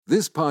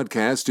This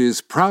podcast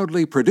is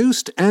proudly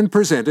produced and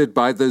presented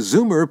by the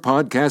Zoomer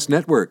Podcast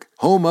Network,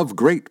 home of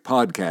great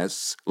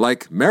podcasts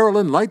like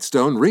Marilyn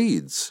Lightstone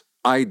Reads,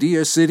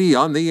 Idea City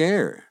on the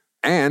Air,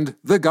 and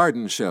The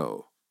Garden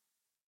Show.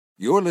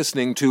 You're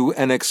listening to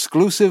an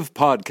exclusive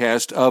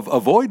podcast of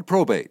Avoid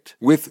Probate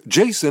with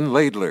Jason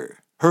Laidler,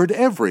 heard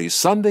every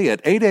Sunday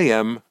at 8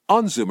 a.m.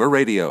 on Zoomer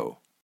Radio.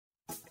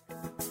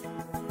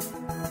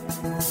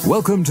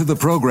 Welcome to the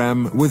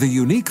program with a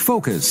unique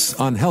focus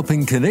on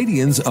helping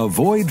Canadians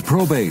avoid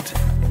probate.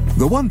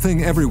 The one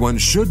thing everyone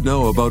should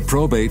know about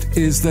probate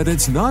is that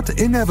it's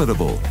not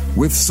inevitable.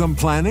 With some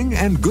planning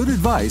and good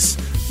advice,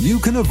 you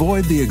can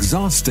avoid the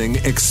exhausting,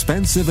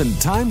 expensive, and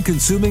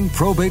time-consuming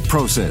probate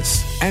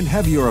process and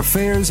have your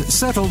affairs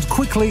settled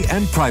quickly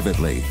and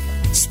privately.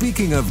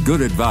 Speaking of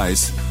good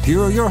advice,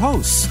 here are your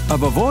hosts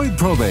of Avoid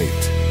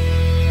Probate.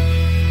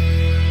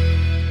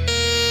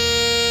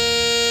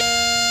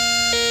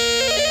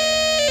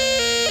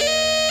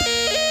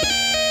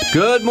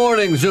 Good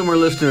morning, Zoomer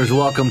listeners.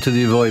 Welcome to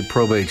the Avoid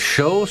Probate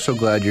Show. So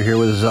glad you're here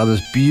with us on this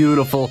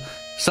beautiful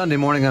Sunday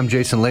morning. I'm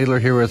Jason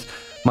Laidler here with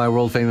my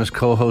world-famous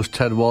co-host,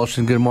 Ted Walsh.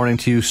 And good morning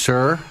to you,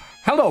 sir.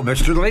 Hello,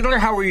 Mr. Laidler.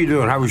 How are you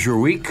doing? How was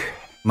your week?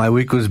 My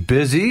week was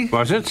busy.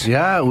 Was it?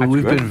 Yeah,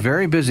 we've been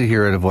very busy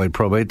here at Avoid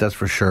Probate, that's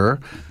for sure.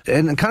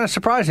 And kind of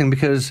surprising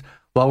because,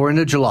 well, we're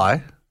into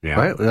July,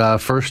 right?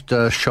 First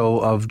show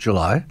of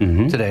July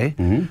today.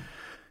 Mm-hmm.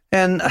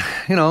 And,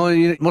 you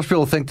know, most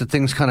people think that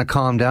things kind of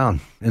calm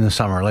down in the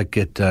summer, like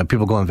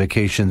people go on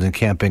vacations and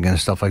camping and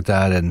stuff like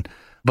that.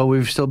 But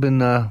we've still been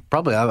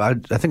probably, I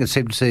think it's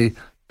safe to say,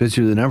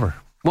 busier than ever.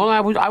 Well, I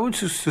would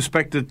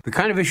suspect that the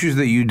kind of issues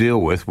that you deal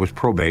with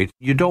probate,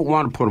 you don't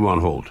want to put them on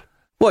hold.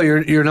 Well,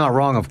 you're not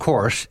wrong, of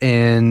course.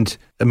 And,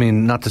 I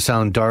mean, not to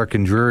sound dark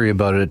and dreary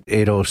about it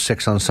at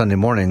 8:06 on Sunday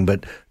morning,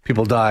 but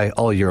people die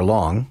all year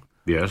long.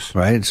 Yes.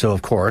 Right? So,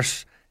 of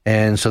course.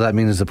 And so that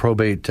means the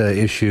probate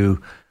issue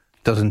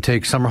doesn't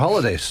take summer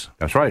holidays.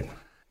 That's right.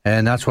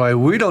 And that's why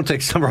we don't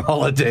take summer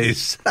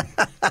holidays.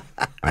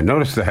 I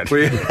noticed that.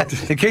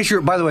 In case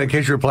you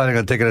were planning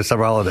on taking a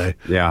summer holiday.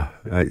 Yeah.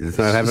 It's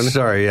not happening?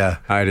 Sorry, yeah.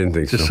 I didn't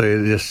think just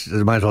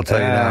so. Might as well tell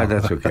you now.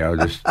 That's okay. I'll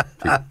just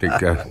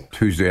take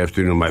Tuesday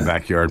afternoon in my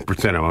backyard and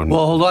pretend I'm on.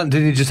 Well, hold on.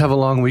 Didn't you just have a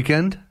long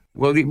weekend?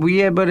 Well,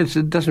 yeah, but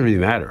it doesn't really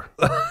matter.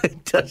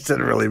 It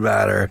doesn't really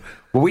matter.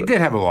 Well, we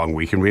did have a long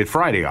weekend. We had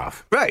Friday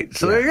off. Right.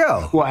 So there you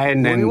go. Well,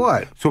 and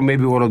what? So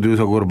maybe what I'll do is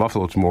I'll go to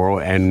Buffalo tomorrow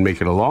and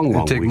make it a long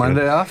take weekend.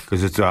 Monday off?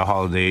 Because it's a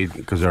holiday,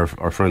 because our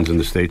friends in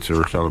the States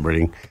are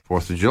celebrating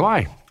 4th of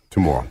July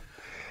tomorrow.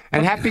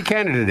 And happy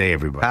Canada Day,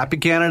 everybody. Happy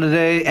Canada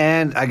Day,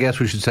 and I guess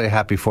we should say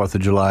happy 4th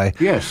of July.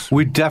 Yes.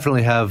 We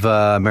definitely have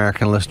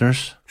American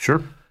listeners.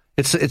 Sure.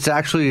 It's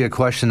actually a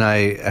question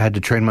I had to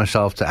train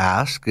myself to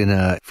ask in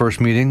a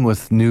first meeting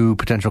with new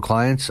potential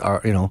clients.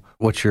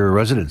 What's your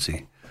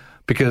residency?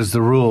 Because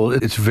the rule,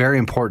 it's very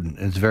important.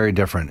 It's very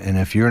different. And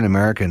if you're an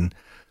American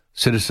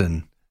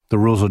citizen, the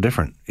rules are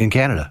different in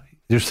Canada.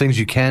 There's things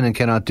you can and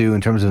cannot do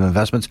in terms of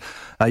investments.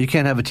 You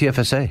can't have a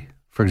TFSA,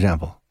 for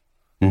example.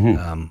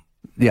 Mm-hmm.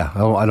 I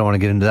don't want to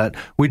get into that.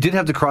 We did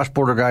have the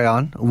cross-border guy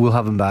on. We'll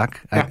have him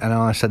back. Yeah. I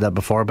know I said that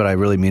before, but I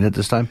really mean it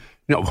this time.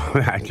 No,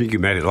 I think you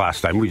meant it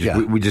last time. We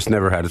just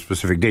never had a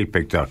specific date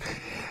picked out.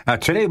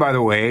 Today, by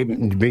the way,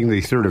 being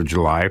the 3rd of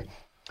July,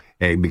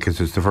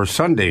 because it's the first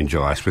Sunday in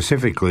July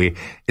specifically,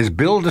 is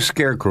Build a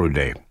Scarecrow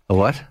Day. A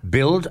what?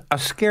 Build a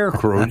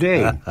Scarecrow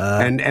Day.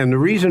 And the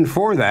reason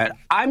for that,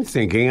 I'm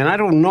thinking, and I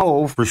don't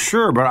know for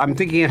sure, but I'm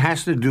thinking it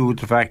has to do with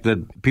the fact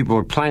that people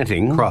are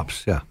planting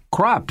crops. Yeah,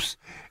 crops,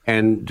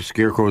 and the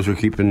scarecrows are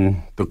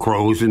keeping the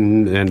crows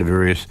and the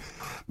various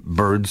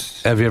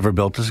birds. Have you ever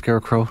built a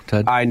scarecrow,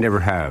 Ted? I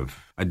never have.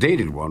 I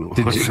dated one.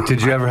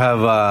 Did you ever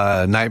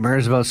have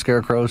nightmares about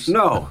scarecrows?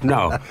 No,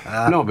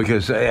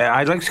 because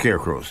I like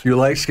scarecrows. You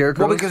like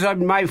scarecrows? Well, because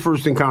my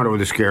first encounter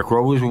with a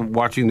scarecrow was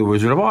watching The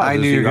Wizard of Oz. I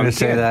knew you were going to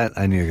say that.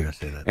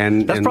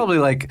 And that's probably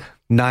like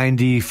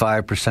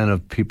 95%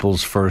 of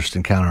people's first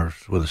encounters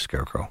with a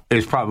scarecrow.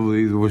 It's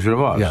probably The Wizard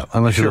of Oz. Yeah,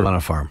 unless you live on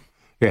a farm.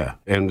 Yeah,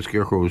 and the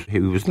scarecrow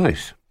was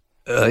nice.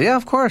 Yeah,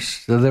 of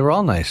course. They were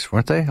all nice,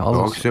 weren't they?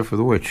 Except for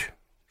the witch.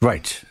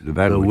 Right. The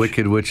witch.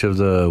 Wicked Witch of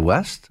the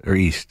West or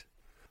East?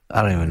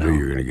 I don't even know.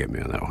 You're going to get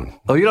me on that one.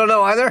 Oh, you don't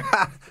know either?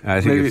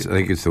 I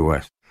think it's the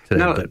West.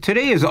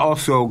 Today is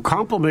also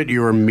Compliment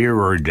Your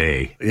Mirror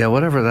Day. Yeah, what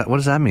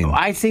does that mean?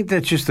 I think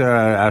that's just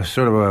a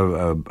sort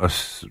of a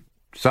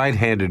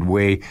side-handed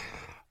way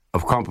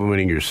of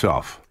complimenting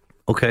yourself.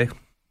 Okay.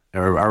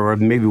 Or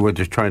maybe what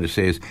they're trying to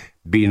say is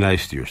be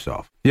nice to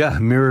yourself. Yeah,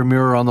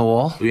 mirror on the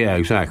wall. Yeah,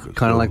 exactly.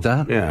 Kind of like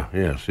that?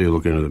 Yeah. So you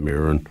look into the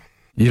mirror and...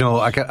 You know,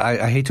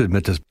 I hate to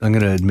admit this. I'm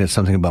going to admit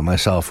something about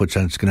myself, which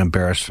is going to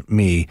embarrass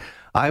me.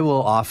 I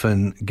will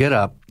often get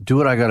up, do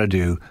what I got to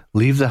do,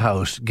 leave the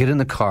house, get in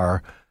the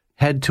car,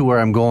 head to where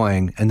I'm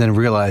going, and then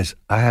realize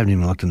I haven't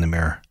even looked in the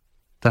mirror.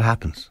 That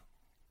happens.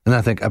 And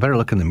I think I better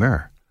look in the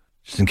mirror,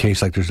 just in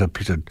case like there's a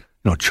piece of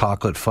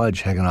chocolate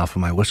fudge hanging off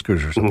of my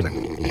whiskers or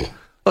something.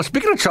 Oh,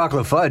 speaking of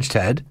chocolate fudge,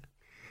 Ted.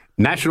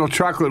 National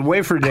Chocolate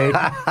Wafer Day.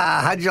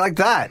 How'd you like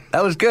that?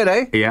 That was good,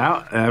 eh?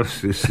 Yeah,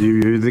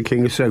 you're the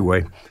king of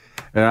Segway.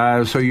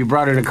 So you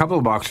brought in a couple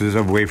of boxes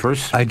of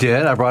wafers. I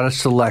did. I brought a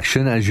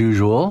selection, as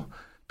usual,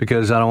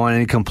 because I don't want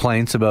any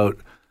complaints about,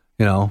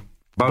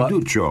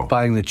 Balduccio.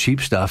 buying the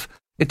cheap stuff.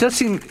 It does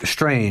seem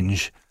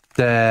strange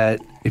that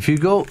if you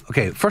go...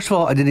 Okay, first of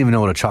all, I didn't even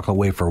know what a chocolate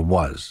wafer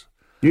was.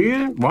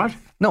 Yeah, what?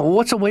 No,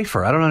 what's a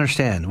wafer? I don't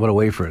understand what a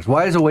wafer is.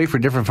 Why is a wafer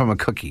different from a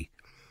cookie?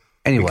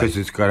 Anyway. Because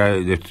it's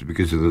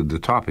because of the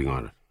topping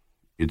on it.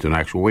 It's an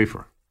actual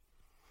wafer.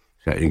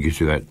 So it gives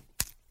you that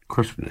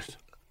crispness.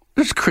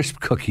 There's crisp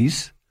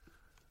cookies.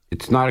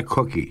 It's not a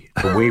cookie.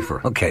 It's a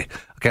wafer. Okay,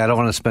 I don't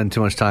want to spend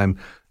too much time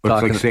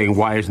talking. It's like saying,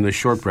 why isn't the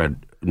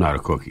shortbread not a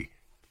cookie?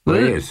 Well,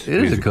 it is.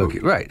 It is a cookie.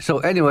 Right. So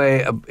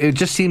anyway, it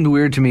just seemed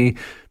weird to me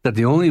that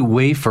the only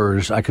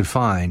wafers I could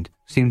find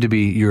seemed to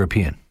be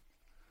European.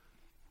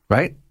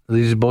 Right?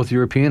 These are both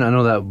European. I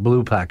know that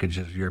blue package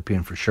is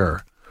European for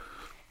sure.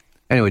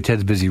 Anyway,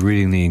 Ted's busy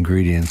reading the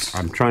ingredients.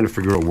 I'm trying to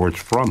figure out where it's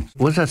from.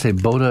 What does that say?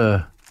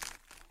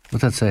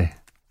 What's that say?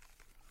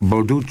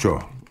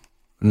 Balduccio.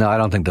 No, I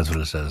don't think that's what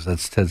it says.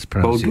 That's Ted's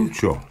pronunciation.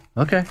 Balduccio.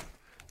 Okay.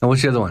 And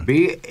what's the other one?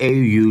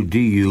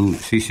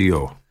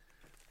 Bauducco.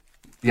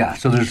 Yeah,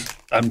 so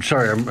I'm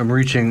sorry, I'm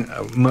reaching,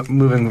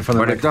 moving from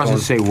the But it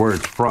doesn't say where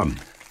it's from.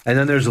 And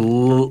then there's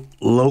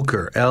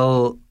Loacker,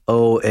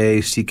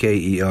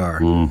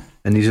 Loacker.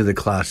 And these are the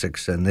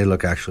classics, and they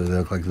look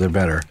like they're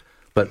better.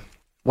 But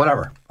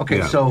whatever. Okay,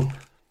 yeah. So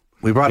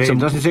we brought some...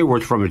 It doesn't say where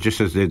it's from, it just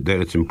says that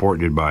it's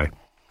imported by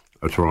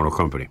a Toronto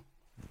company.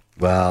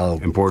 Well...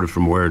 Imported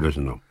from where,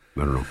 doesn't know.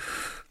 I don't know.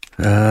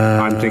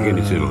 I'm thinking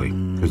it's Italy,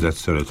 because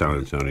that's an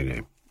Italian-sounding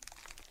name.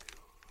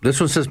 This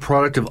one says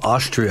product of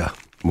Austria.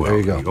 Well, there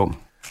you go.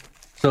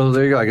 So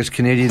there you go. I guess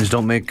Canadians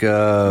don't make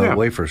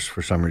wafers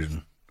for some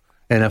reason.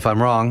 And if I'm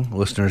wrong,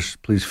 listeners,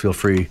 please feel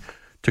free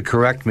to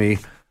correct me.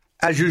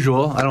 As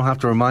usual, I don't have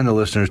to remind the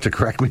listeners to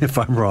correct me if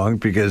I'm wrong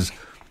because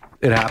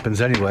it happens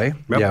anyway.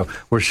 Yep. Yeah,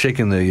 we're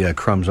shaking the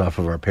crumbs off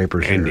of our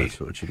papers here,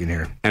 so what you can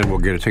hear. And we're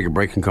going to take a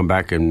break and come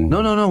back and...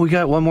 No. We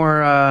got one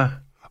more...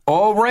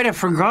 Oh, right, I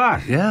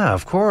forgot. Yeah,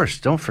 of course.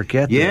 Don't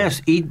forget Yes,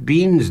 that. Eat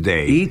Beans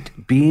Day. Eat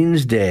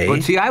Beans Day.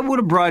 But see, I would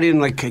have brought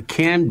in like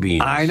canned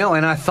beans. I know,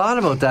 and I thought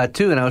about that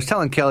too. And I was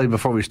telling Kelly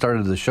before we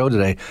started the show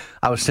today,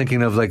 I was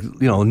thinking of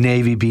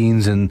navy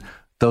beans and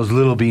those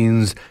little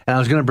beans, and I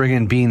was going to bring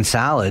in bean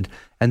salad.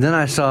 And then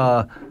I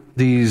saw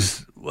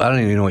these, I don't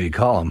even know what you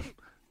call them,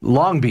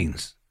 long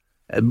beans.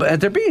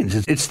 But they're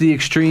beans. It's the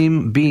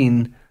extreme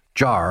bean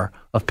jar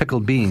of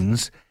pickled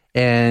beans.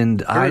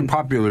 And very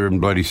popular in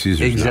Bloody Caesars.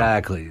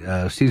 Exactly,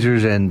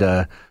 Caesars and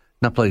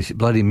not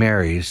Bloody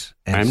Marys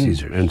and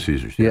Caesars. And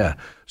Caesars. Yeah.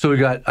 So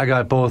I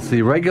got both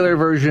the regular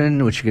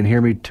version, which you can hear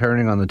me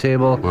turning on the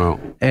table,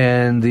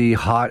 and the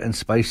hot and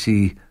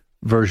spicy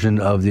version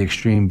of the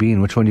extreme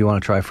bean. Which one do you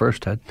want to try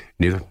first, Ted?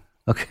 Neither.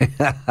 Okay.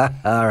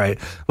 All right.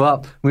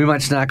 Well, we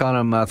might snack on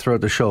them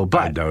throughout the show,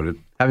 but I doubt it.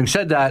 Having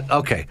said that,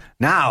 okay,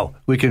 now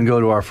we can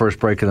go to our first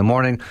break in the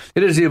morning.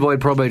 It is the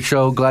Avoid Probate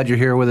Show. Glad you're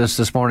here with us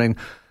this morning.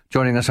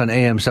 Joining us on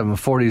AM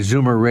 740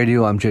 Zoomer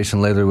Radio, I'm Jason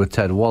Lather with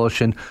Ted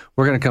Woloshin.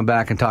 We're going to come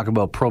back and talk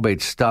about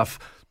probate stuff,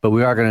 but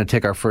we are going to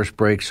take our first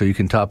break so you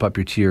can top up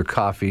your tea or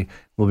coffee.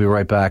 We'll be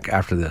right back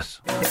after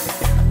this.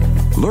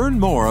 Learn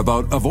more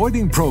about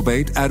avoiding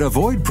probate at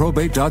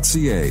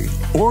avoidprobate.ca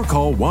or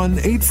call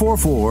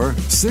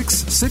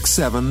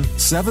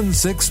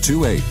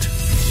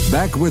 1-844-667-7628.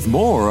 Back with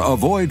more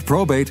Avoid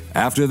Probate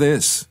after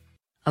this.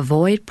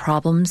 Avoid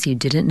problems you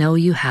didn't know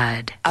you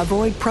had.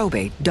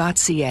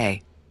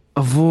 Avoidprobate.ca.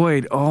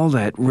 Avoid all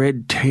that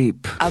red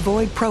tape.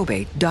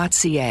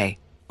 Avoidprobate.ca.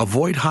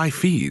 Avoid high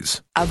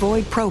fees.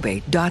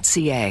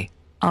 Avoidprobate.ca.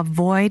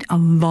 Avoid a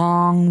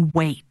long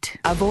wait.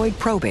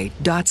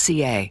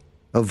 Avoidprobate.ca.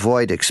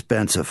 Avoid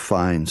expensive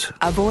fines.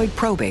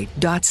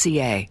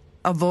 Avoidprobate.ca.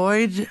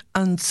 Avoid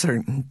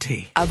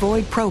uncertainty.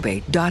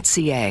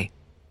 Avoidprobate.ca.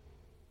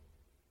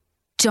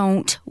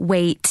 Don't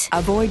wait.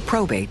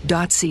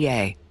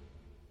 Avoidprobate.ca.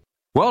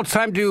 Well, it's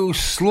time to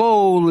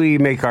slowly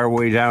make our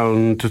way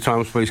down to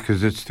Tom's Place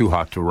because it's too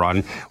hot to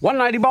run.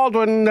 190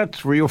 Baldwin,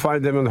 that's where you'll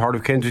find them in the heart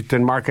of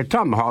Kensington Market.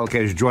 Tom Mahalik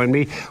has joined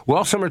me.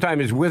 Well,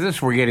 summertime is with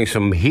us. We're getting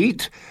some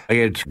heat.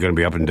 It's going to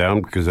be up and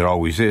down because it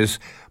always is.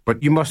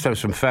 But you must have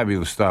some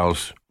fabulous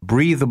styles.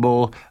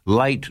 Breathable,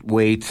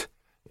 lightweight,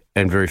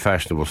 and very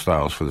fashionable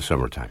styles for the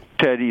summertime.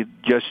 Teddy,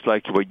 just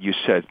like what you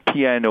said,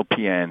 piano,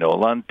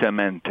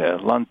 lentamente.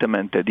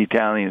 The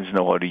Italians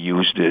know how to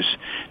use this.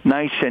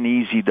 Nice and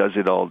easy does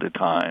it all the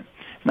time.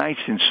 Nice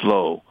and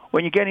slow.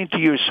 When you get into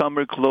your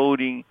summer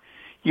clothing,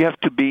 you have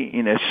to be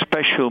in a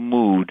special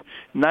mood.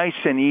 Nice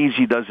and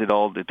easy does it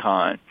all the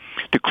time.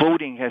 The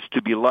clothing has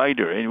to be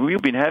lighter, and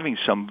we've been having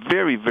some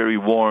very, very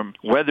warm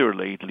weather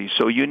lately,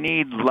 so you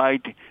need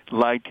light.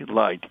 Light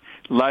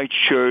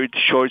shirts,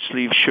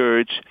 short-sleeve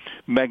shirts,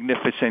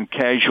 magnificent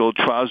casual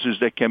trousers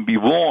that can be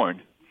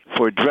worn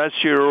for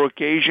dressier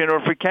occasion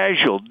or for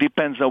casual.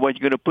 Depends on what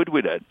you're going to put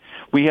with it.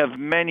 We have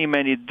many,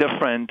 many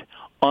different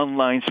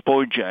online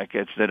sport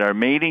jackets that are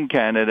made in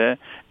Canada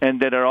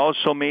and that are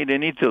also made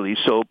in Italy.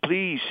 So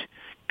please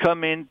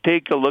come in,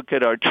 take a look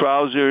at our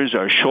trousers,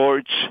 our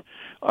shorts,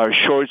 our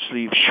short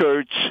sleeve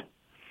shirts,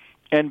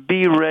 and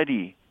be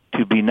ready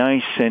to be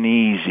nice and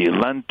easy.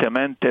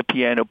 Lentamente,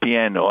 piano,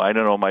 piano. I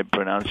don't know, my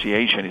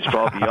pronunciation is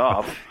probably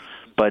off,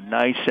 but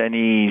nice and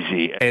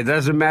easy. It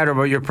doesn't matter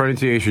about your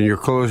pronunciation. Your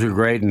clothes are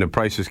great and the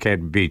prices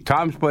can't be beat.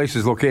 Tom's Place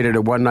is located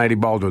at 190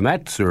 Baldwin.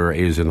 That, sir,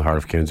 is in the heart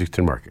of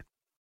Kensington Market.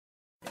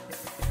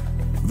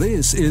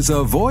 This is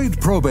Avoid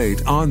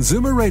Probate on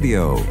Zoomer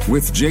Radio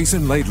with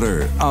Jason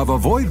Laidler of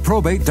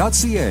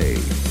avoidprobate.ca.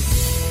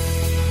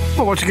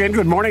 Well, once again,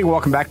 good morning.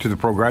 Welcome back to the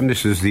program.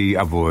 This is the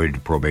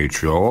Avoid Probate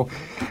Show.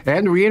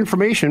 And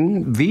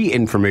the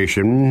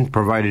information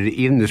provided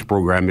in this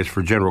program is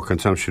for general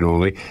consumption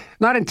only,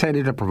 not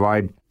intended to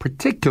provide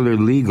particular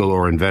legal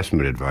or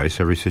investment advice.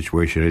 Every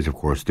situation is, of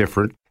course,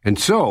 different. And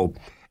so,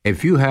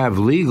 if you have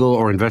legal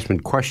or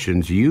investment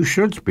questions, you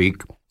should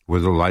speak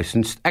with a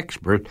licensed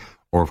expert,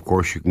 or, of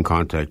course, you can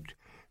contact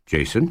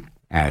Jason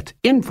at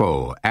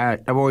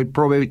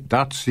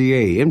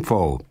info@avoidprobate.ca,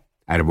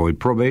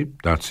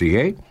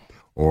 info@avoidprobate.ca,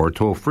 or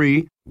toll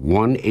free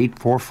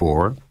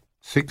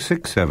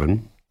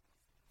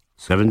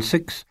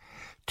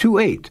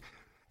 1-844-667-7628.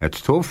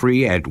 That's toll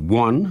free at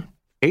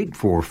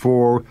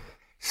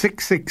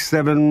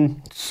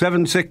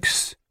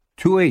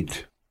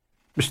 1-844-667-7628.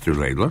 Mr.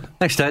 Laidler.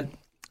 Thanks, Ted.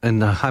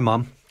 And hi,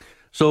 Mom.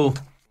 So,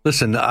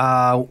 listen,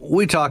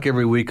 we talk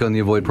every week on the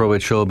Avoid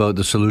Probate Show about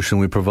the solution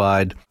we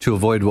provide to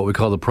avoid what we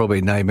call the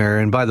probate nightmare.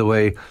 And by the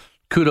way,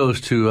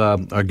 kudos to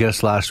our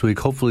guest last week.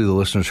 Hopefully the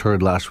listeners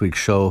heard last week's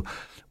show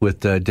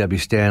with Debbie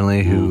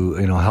Stanley, who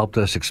helped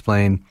us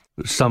explain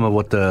some of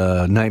what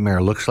the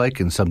nightmare looks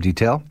like in some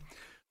detail.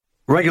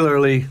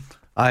 Regularly,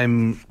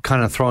 I'm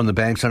kind of throwing the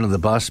banks under the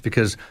bus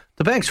because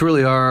the banks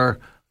really are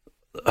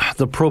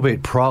the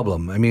probate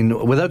problem. I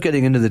mean, without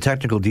getting into the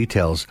technical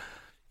details,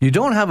 you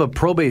don't have a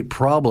probate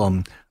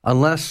problem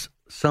unless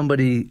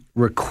somebody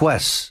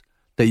requests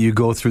that you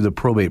go through the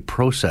probate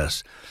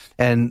process.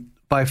 And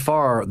by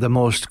far, the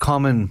most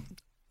common,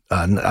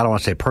 I don't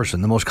want to say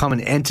person, the most common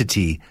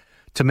entity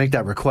to make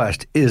that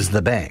request is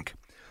the bank.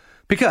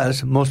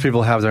 Because most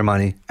people have their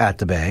money at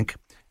the bank,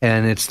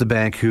 and it's the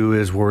bank who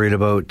is worried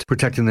about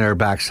protecting their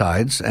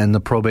backsides, and the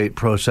probate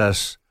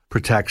process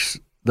protects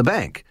the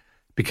bank.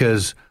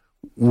 Because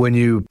when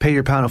you pay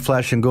your pound of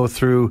flesh and go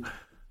through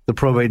the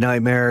probate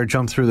nightmare,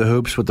 jump through the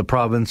hoops with the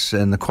province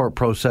and the court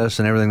process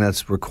and everything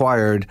that's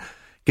required,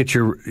 get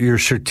your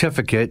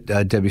certificate.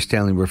 Debbie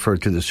Stanley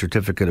referred to the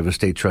certificate of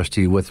estate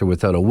trustee with or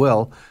without a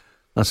will.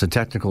 That's a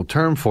technical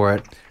term for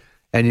it.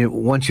 And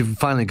once you've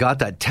finally got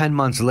that 10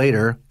 months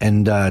later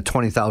and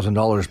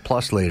 $20,000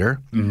 plus later,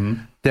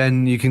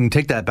 then you can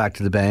take that back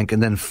to the bank.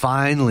 And then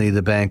finally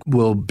the bank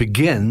will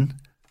begin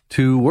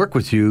to work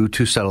with you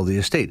to settle the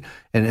estate.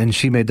 And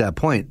she made that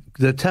point.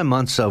 The 10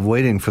 months of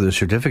waiting for the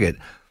certificate,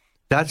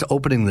 that's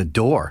opening the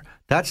door.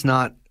 That's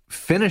not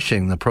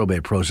finishing the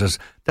probate process.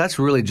 That's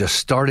really just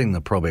starting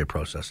the probate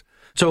process.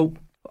 So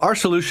our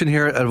solution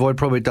here at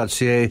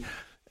avoidprobate.ca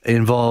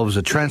involves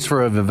a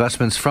transfer of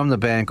investments from the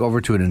bank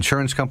over to an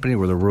insurance company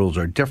where the rules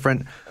are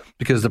different.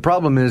 Because the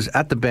problem is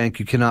at the bank,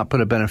 you cannot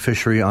put a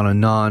beneficiary on a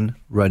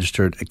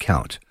non-registered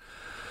account.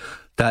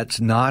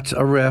 That's not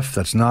a RIF.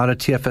 That's not a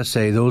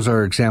TFSA. Those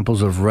are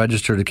examples of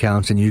registered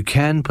accounts, and you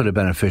can put a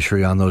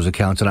beneficiary on those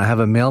accounts. And I have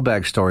a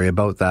mailbag story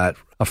about that,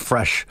 a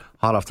fresh,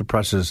 hot off the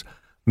presses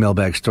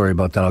mailbag story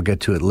about that. I'll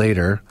get to it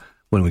later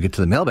when we get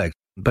to the mailbag.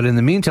 But in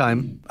the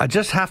meantime, I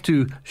just have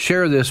to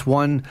share this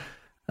one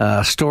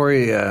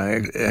story,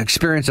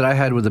 experience that I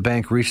had with the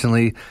bank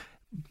recently,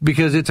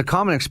 because it's a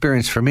common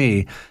experience for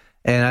me,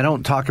 and I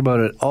don't talk about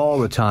it all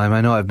the time.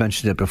 I know I've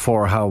mentioned it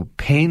before, how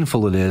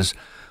painful it is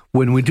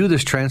when we do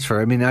this transfer.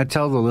 I mean, I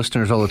tell the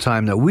listeners all the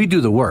time that we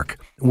do the work.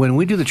 When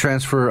we do the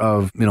transfer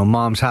of,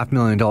 Mom's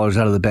 $500,000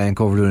 out of the bank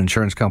over to an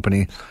insurance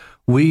company,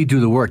 we do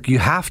the work. You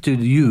have to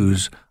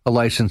use a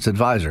licensed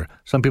advisor.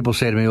 Some people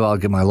say to me, well, I'll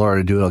get my lawyer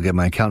to do it. I'll get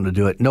my accountant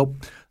to do it. Nope,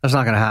 that's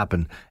not going to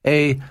happen.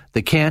 A,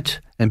 they can't,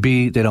 and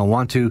B, they don't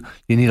want to.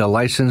 You need a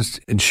licensed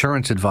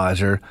insurance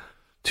advisor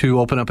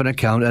to open up an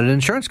account at an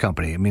insurance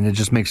company. I mean, it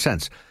just makes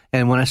sense.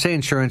 And when I say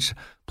insurance,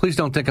 please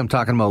don't think I'm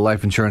talking about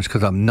life insurance,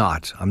 because I'm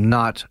not. I'm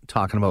not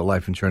talking about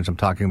life insurance. I'm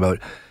talking about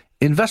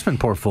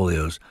investment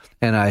portfolios.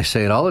 And I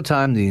say it all the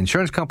time, the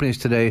insurance companies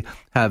today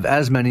have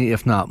as many,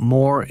 if not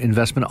more,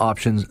 investment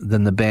options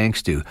than the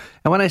banks do.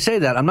 And when I say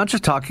that, I'm not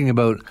just talking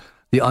about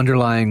the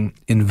underlying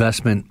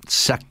investment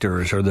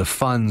sectors or the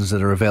funds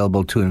that are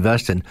available to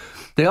invest in.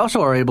 They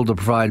also are able to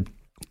provide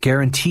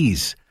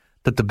guarantees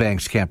that the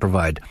banks can't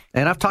provide.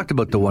 And I've talked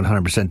about the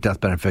 100% death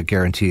benefit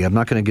guarantee. I'm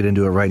not going to get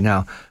into it right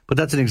now, but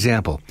that's an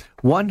example.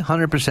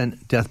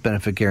 100% death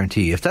benefit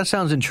guarantee. If that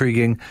sounds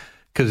intriguing,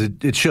 because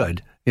it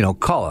should,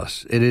 call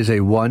us. It is a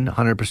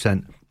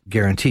 100%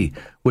 guarantee,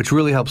 which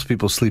really helps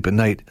people sleep at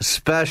night,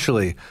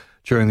 especially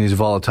during these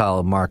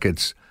volatile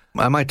markets.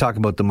 I might talk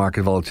about the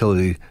market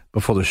volatility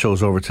before the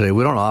show's over today.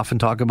 We don't often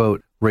talk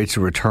about rates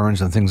of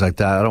returns and things like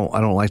that. I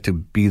don't like to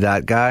be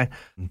that guy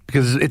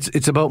because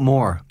it's about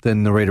more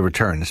than the rate of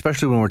return,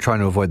 especially when we're trying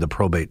to avoid the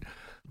probate.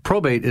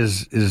 Probate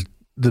is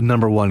the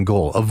number one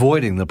goal.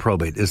 Avoiding the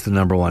probate is the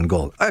number one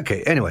goal.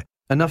 Okay, anyway,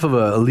 enough of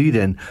a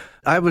lead-in.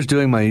 I was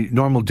doing my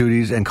normal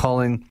duties and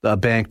calling a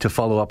bank to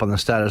follow up on the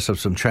status of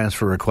some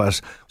transfer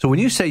requests. So when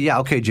you say, yeah,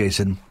 okay,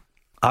 Jason,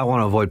 I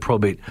want to avoid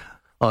probate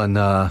on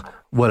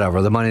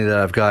whatever, the money that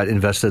I've got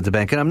invested at the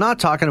bank, and I'm not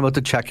talking about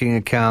the checking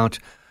account.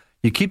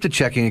 You keep the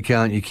checking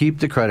account, you keep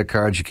the credit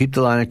cards, you keep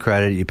the line of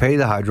credit, you pay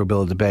the hydro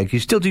bill at the bank. You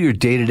still do your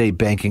day-to-day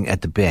banking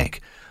at the bank.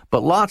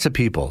 But lots of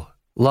people,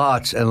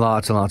 lots and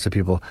lots and lots of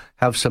people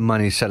have some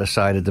money set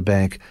aside at the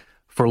bank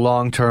for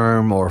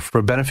long-term or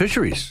for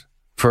beneficiaries,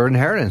 for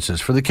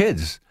inheritances, for the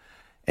kids.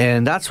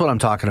 And that's what I'm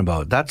talking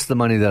about. That's the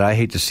money that I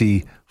hate to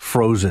see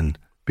frozen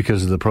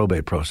because of the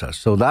probate process.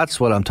 So that's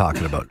what I'm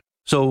talking about.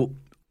 So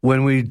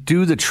when we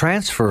do the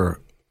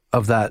transfer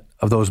of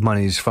those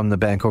monies from the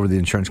bank over to the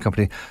insurance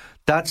company,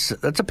 that's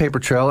a paper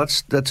trail.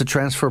 That's a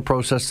transfer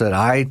process that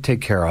I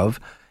take care of.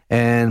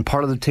 And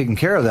part of the taking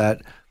care of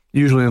that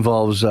usually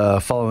involves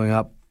following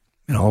up,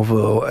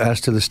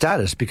 as to the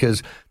status,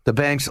 because the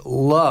banks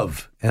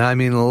love, and I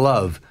mean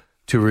love,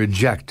 to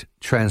reject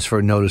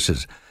transfer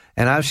notices.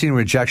 And I've seen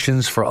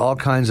rejections for all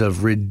kinds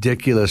of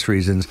ridiculous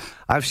reasons.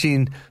 I've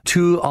seen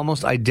two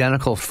almost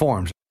identical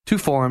forms, two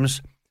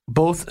forms,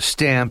 both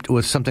stamped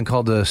with something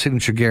called the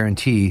signature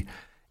guarantee,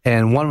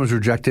 and one was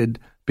rejected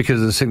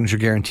because of the signature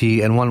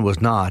guarantee and one was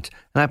not.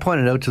 And I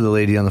pointed out to the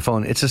lady on the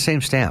phone, it's the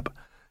same stamp.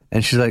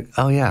 And she's like,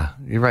 oh yeah,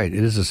 you're right,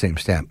 it is the same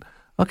stamp.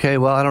 Okay,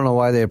 well, I don't know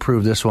why they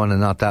approved this one and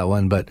not that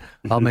one, but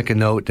I'll make a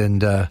note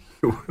and...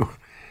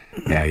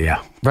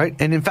 Yeah. Right?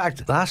 And in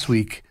fact, last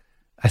week,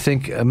 I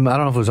think, I don't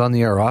know if it was on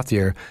the air or off the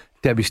air,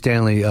 Debbie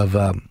Stanley of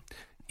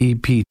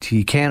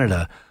EPT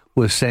Canada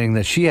was saying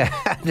that she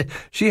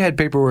had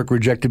paperwork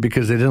rejected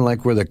because they didn't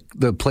like where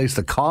the place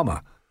the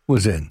comma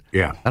was in.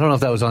 Yeah. I don't know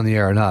if that was on the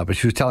air or not, but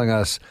she was telling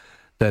us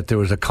that there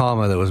was a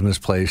comma that was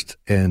misplaced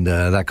and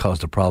that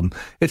caused a problem.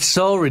 It's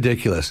so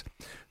ridiculous.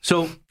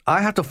 So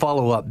I have to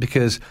follow up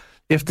because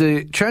if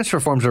the transfer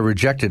forms are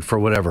rejected for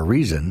whatever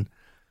reason,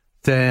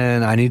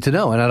 then I need to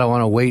know, and I don't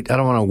want to wait. I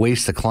don't want to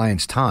waste the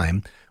client's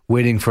time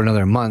waiting for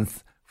another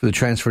month for the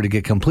transfer to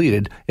get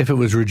completed if it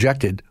was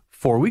rejected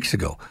 4 weeks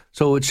ago.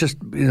 So it's just,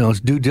 it's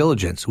due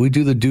diligence. We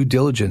do the due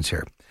diligence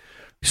here.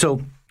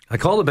 So I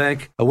call the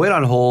bank. I wait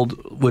on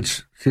hold,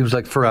 which seems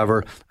like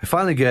forever. I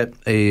finally get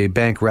a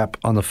bank rep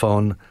on the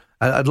phone.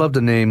 I'd love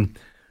to name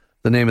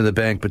the name of the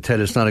bank, but Ted,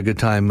 it's not a good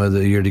time of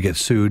the year to get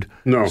sued.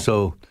 No.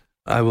 So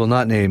I will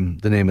not name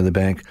the name of the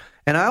bank.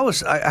 And I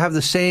have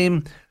the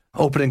same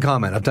opening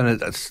comment. I've done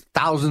it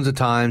thousands of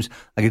times.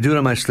 I can do it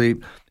in my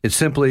sleep. It's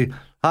simply,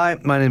 hi,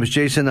 my name is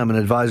Jason. I'm an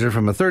advisor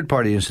from a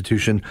third-party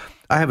institution.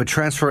 I have a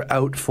transfer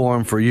out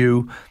form for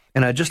you,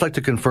 and I'd just like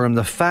to confirm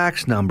the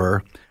fax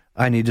number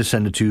I need to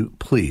send it to,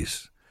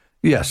 please.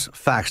 Yes,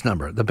 fax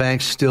number. The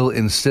banks still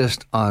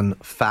insist on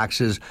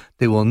faxes.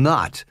 They will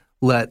not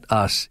let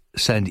us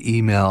send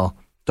email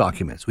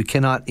documents. We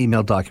cannot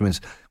email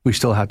documents. We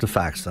still have to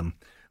fax them,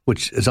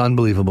 which is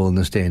unbelievable in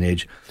this day and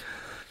age.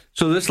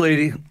 So this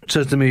lady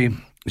says to me,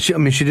 she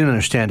didn't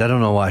understand. I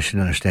don't know why she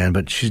didn't understand,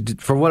 but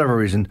for whatever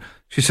reason,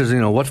 she says,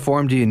 what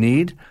form do you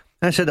need?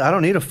 And I said, I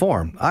don't need a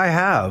form. I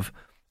have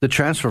the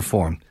transfer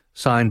form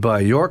signed by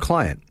your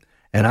client,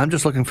 and I'm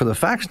just looking for the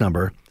fax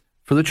number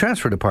for the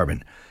transfer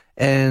department.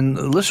 And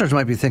listeners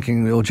might be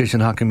thinking, oh, Jason,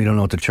 how come you don't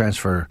know what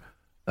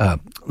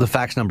the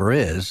fax number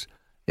is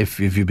if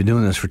you've been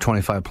doing this for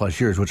 25 plus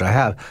years, which I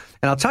have.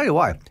 And I'll tell you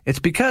why. It's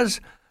because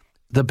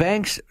the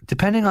banks,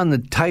 depending on the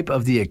type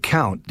of the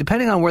account,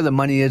 depending on where the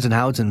money is and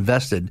how it's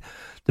invested,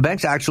 the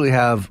banks actually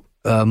have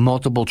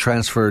multiple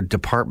transfer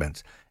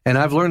departments. And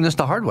I've learned this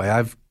the hard way.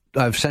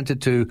 I've sent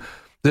it to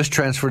this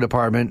transfer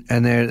department,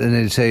 and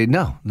they say,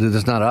 no,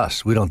 that's not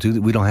us. We don't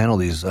handle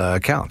these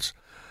accounts.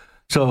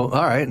 So,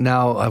 all right,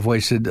 now I've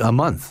wasted a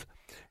month.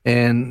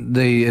 And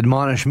they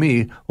admonish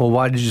me, well,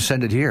 why did you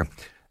send it here?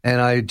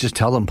 And I just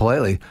tell them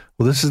politely,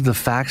 well, this is the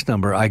fax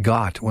number I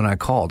got when I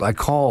called. I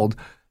called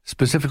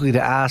specifically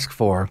to ask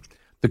for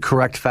the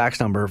correct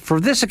fax number for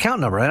this account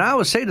number. And I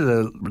always say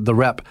to the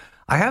rep,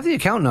 I have the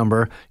account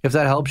number if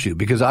that helps you,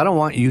 because I don't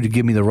want you to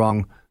give me the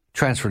wrong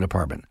transfer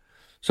department.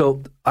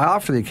 So I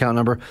offer the account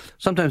number.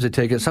 Sometimes they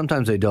take it,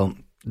 sometimes they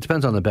don't. It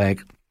depends on the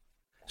bank.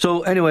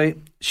 So anyway,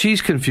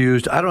 she's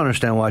confused. I don't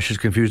understand why she's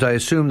confused. I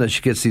assume that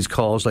she gets these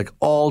calls like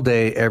all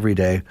day, every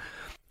day.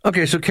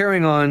 Okay, so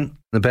carrying on,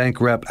 the bank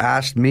rep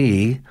asked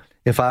me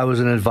if I was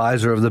an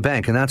advisor of the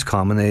bank, and that's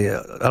common. I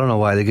don't know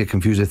why they get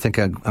confused. They think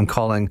I'm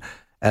calling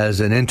as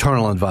an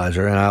internal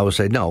advisor, and I always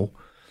say no.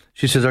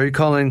 She says, are you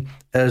calling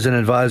as an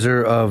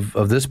advisor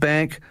of this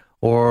bank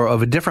or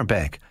of a different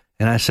bank?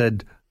 And I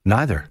said,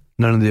 neither,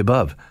 none of the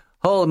above.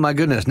 Oh, my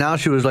goodness. Now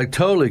she was like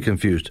totally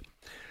confused.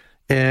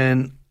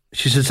 And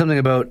she said something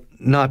about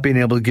not being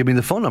able to give me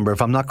the phone number.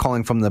 If I'm not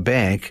calling from the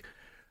bank,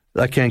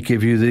 I can't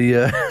give you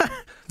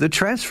the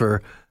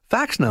transfer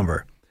fax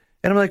number.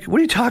 And I'm like, what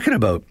are you talking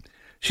about?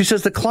 She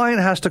says the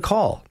client has to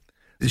call.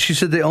 She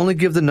said they only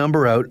give the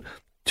number out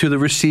to the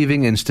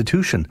receiving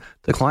institution.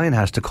 The client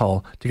has to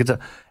call to get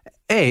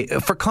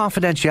for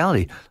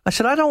confidentiality. I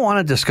said, I don't want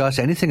to discuss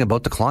anything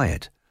about the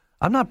client.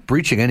 I'm not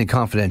breaching any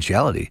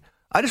confidentiality.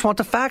 I just want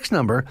the fax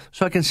number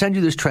so I can send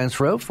you this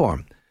transfer out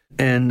form.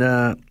 And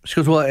she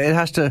goes,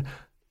 well,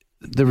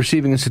 the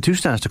receiving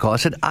institution has to call. I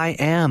said, I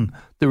am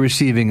the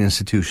receiving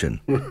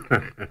institution.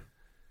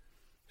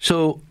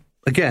 So,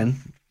 again,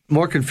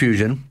 more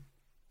confusion.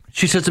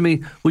 She says to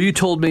me, well, you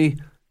told me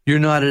you're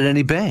not at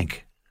any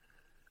bank.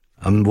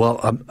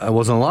 I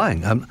wasn't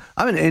lying. I'm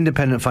an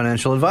independent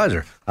financial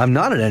advisor. I'm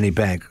not at any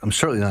bank. I'm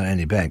certainly not at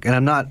any bank. And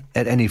I'm not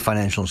at any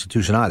financial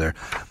institution either.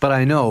 But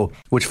I know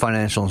which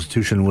financial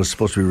institution was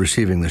supposed to be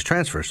receiving this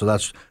transfer. So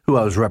that's who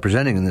I was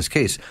representing in this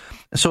case.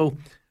 So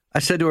I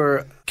said to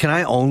her, can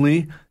I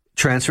only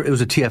transfer? It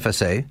was a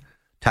TFSA,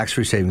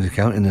 tax-free savings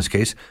account in this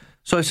case.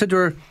 So I said to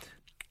her,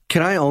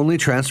 can I only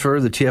transfer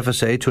the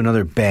TFSA to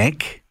another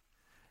bank?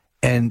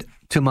 And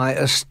to my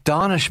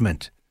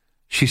astonishment,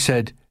 she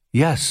said,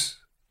 yes.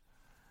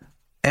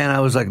 And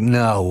I was like,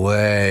 no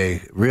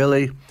way.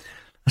 Really?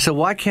 I said,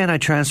 why can't I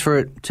transfer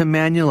it to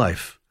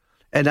Manulife?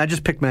 And I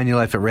just picked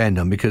Manulife at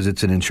random because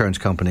it's an insurance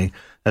company.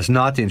 That's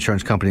not the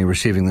insurance company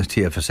receiving this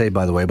TFSA,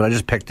 by the way, but I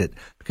just picked it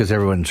because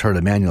everyone's heard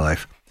of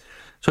Manulife.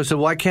 So I said,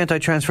 why can't I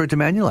transfer it to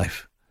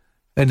Manulife?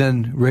 And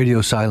then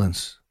radio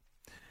silence.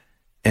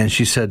 And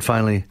she said,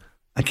 finally,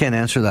 I can't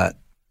answer that.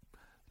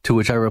 To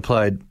which I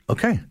replied,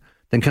 okay,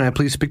 then can I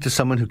please speak to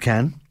someone who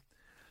can?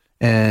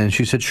 And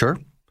she said, sure.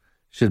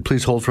 She said,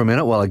 please hold for a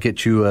minute while I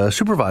get you a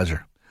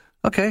supervisor.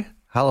 Okay,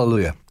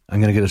 hallelujah.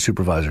 I'm going to get a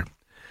supervisor.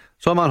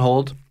 So I'm on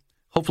hold.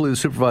 Hopefully the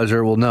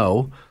supervisor will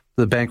know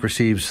the bank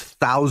receives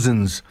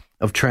thousands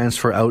of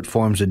transfer out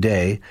forms a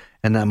day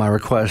and that my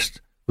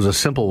request was a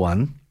simple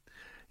one.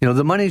 You know,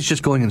 the money's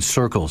just going in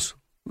circles.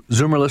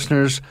 Zoomer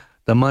listeners,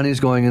 the money's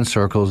going in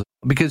circles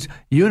because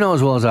you know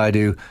as well as I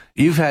do,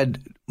 you've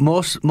had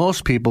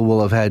most people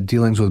will have had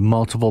dealings with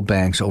multiple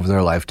banks over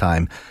their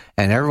lifetime,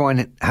 and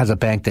everyone has a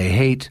bank they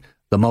hate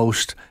the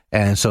most,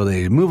 and so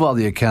they move all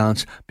the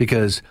accounts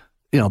because,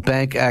 you know,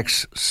 bank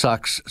X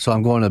sucks, so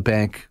I'm going to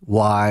bank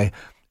Y,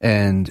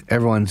 and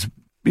everyone's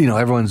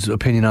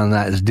opinion on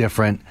that is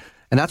different,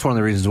 and that's one of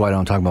the reasons why I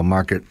don't talk about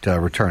market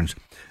returns.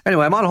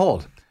 Anyway, I'm on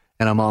hold,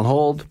 and I'm on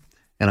hold,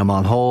 and I'm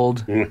on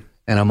hold, and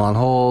I'm on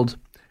hold,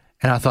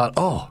 and I thought,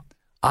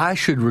 I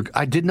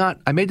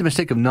made the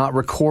mistake of not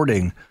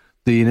recording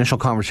the initial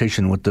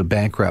conversation with the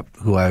bank rep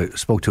who I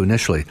spoke to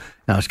initially,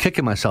 and I was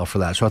kicking myself for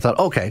that, so I thought,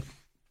 okay,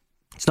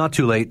 it's not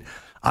too late.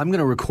 I'm going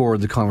to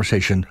record the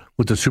conversation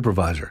with the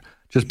supervisor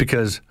just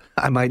because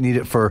I might need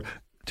it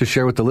to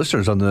share with the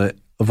listeners on the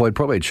Avoid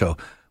Probate show,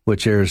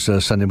 which airs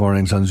Sunday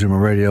mornings on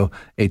Zoomer Radio,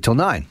 8 till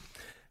 9.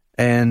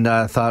 And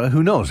I thought,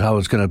 who knows how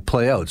it's going to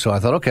play out. So I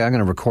thought, okay, I'm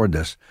going to record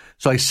this.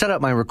 So I set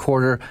up my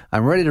recorder.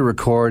 I'm ready to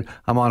record.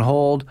 I'm on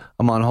hold.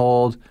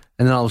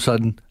 And then all of a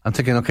sudden, I'm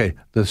thinking, okay,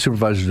 the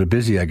supervisors are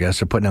busy, I guess.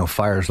 They're putting out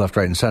fires left,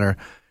 right, and center.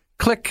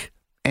 Click.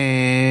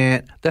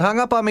 And they hung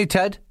up on me,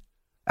 Ted.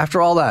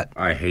 After all that.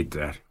 I hate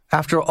that.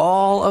 After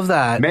all of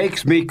that.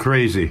 Makes me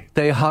crazy.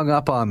 They hung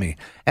up on me.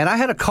 And I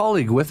had a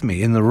colleague with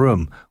me in the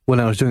room when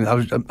I was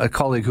a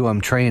colleague who I'm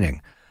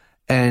training.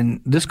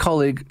 And this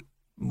colleague,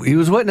 he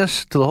was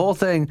witness to the whole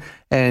thing,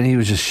 and he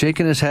was just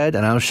shaking his head,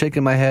 and I was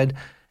shaking my head.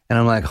 And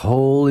I'm like,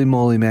 holy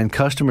moly, man,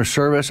 customer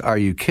service, are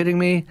you kidding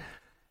me?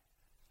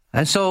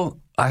 And so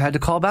I had to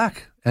call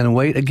back and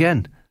wait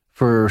again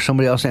for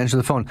somebody else to answer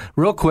the phone.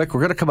 Real quick,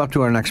 we're going to come up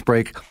to our next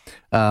break.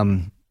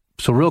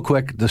 So real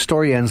quick, the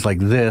story ends like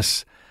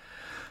this.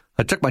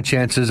 I took my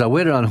chances. I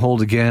waited on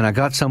hold again. I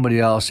got somebody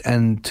else.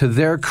 And to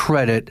their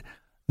credit,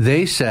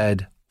 they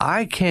said,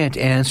 I can't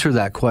answer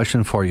that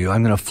question for you.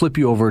 I'm going to flip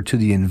you over to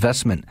the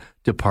investment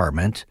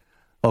department.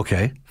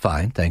 Okay,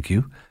 fine. Thank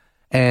you.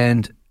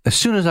 And as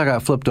soon as I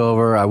got flipped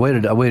over, I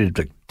waited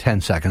like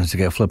 10 seconds to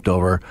get flipped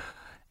over.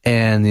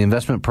 And the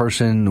investment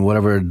person,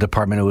 whatever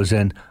department it was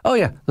in, oh,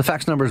 yeah, the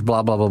fax number is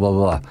blah, blah, blah, blah,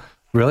 blah.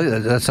 Really?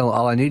 That's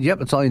all I need? Yep,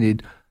 that's all you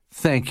need.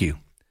 Thank you.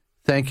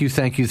 Thank you,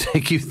 thank you,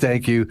 thank you,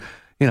 thank you.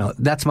 You know,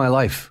 that's my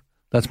life.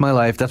 That's my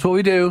life. That's what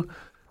we do.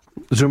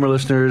 Zoomer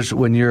listeners,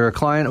 when you're a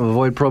client of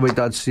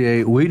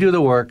avoidprobate.ca, we do the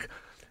work.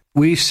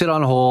 We sit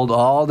on hold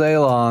all day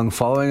long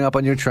following up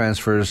on your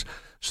transfers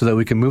so that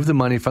we can move the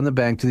money from the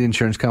bank to the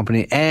insurance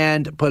company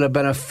and put a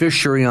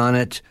beneficiary on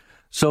it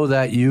so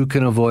that you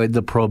can avoid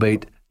the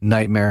probate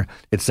nightmare.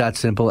 It's that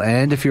simple.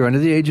 And if you're under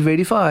the age of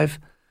 85,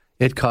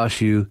 it costs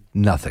you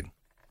nothing.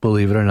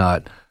 Believe it or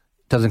not,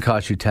 it doesn't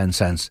cost you 10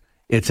 cents.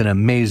 It's an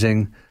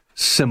amazing,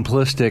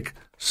 simplistic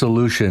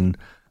solution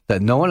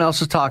that no one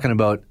else is talking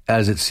about,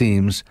 as it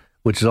seems,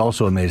 which is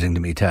also amazing to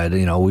me, Ted.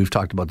 You know, we've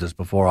talked about this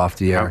before off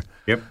the air.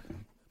 Yep.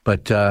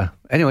 But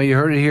anyway, you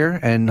heard it here,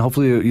 and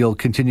hopefully you'll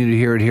continue to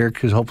hear it here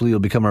because hopefully you'll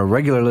become a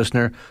regular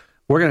listener.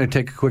 We're going to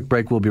take a quick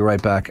break. We'll be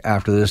right back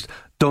after this.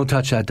 Don't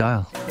touch that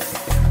dial.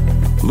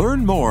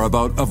 Learn more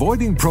about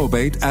avoiding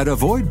probate at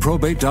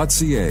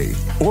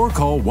avoidprobate.ca or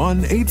call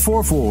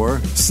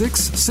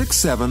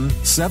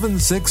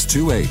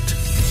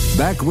 1-844-667-7628.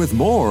 Back with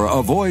more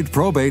Avoid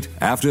Probate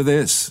after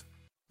this.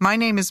 My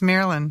name is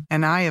Marilyn,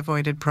 and I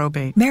avoided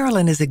probate.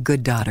 Marilyn is a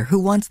good daughter who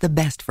wants the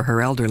best for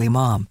her elderly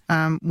mom.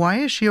 Why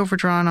is she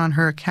overdrawn on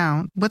her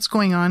account? What's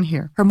going on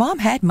here? Her mom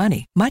had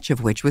money, much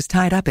of which was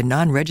tied up in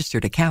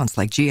non-registered accounts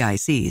like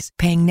GICs,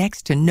 paying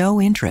next to no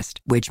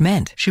interest, which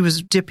meant she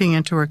was dipping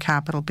into her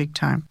capital big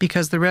time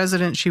because the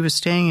residence she was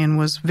staying in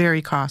was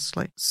very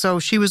costly. So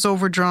she was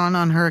overdrawn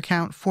on her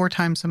account 4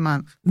 times a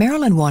month.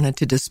 Marilyn wanted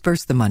to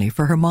disperse the money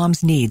for her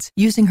mom's needs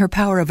using her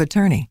power of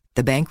attorney.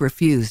 The bank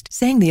refused,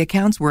 saying the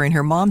accounts were in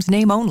her mom's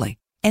name only,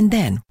 and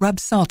then rubbed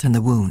salt in the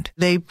wound.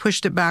 They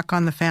pushed it back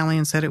on the family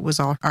and said it was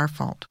all our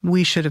fault.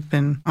 We should have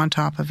been on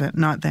top of it,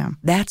 not them.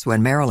 That's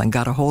when Marilyn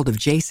got a hold of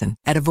Jason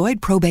at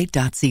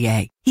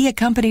avoidprobate.ca. He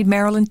accompanied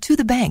Marilyn to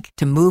the bank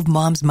to move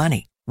mom's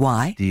money.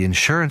 Why? The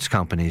insurance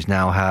companies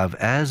now have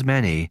as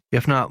many,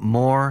 if not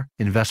more,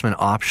 investment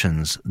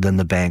options than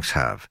the banks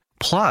have.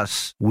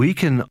 Plus, we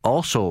can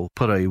also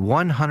put a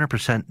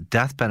 100%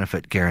 death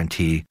benefit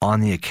guarantee on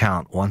the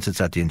account once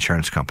it's at the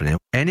insurance company.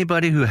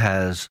 Anybody who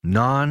has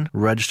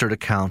non-registered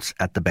accounts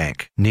at the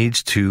bank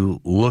needs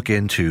to look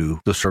into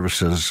the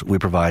services we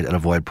provide at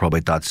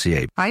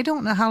avoidprobate.ca. I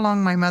don't know how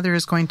long my mother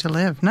is going to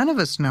live. None of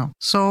us know.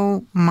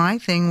 So my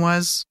thing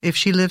was, if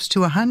she lives to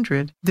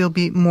 100, there'll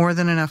be more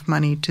than enough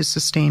money to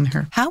sustain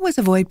her. How was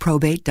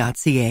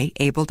avoidprobate.ca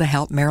able to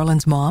help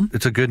Marilyn's mom?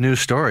 It's a good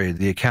news story.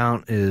 The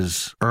account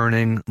is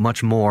earning much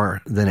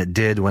more than it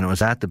did when it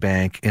was at the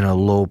bank in a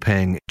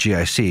low-paying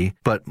GIC.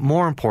 But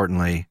more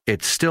importantly,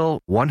 it's still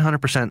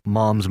 100%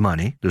 mom's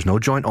money. There's no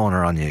joint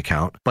owner on the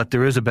account, but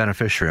there is a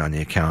beneficiary on the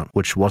account,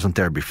 which wasn't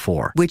there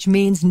before. Which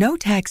means no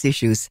tax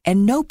issues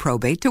and no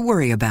probate to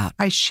worry about.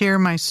 I share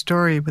my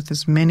story with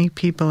as many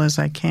people as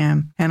I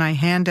can, and I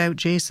hand out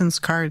Jason's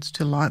cards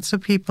to lots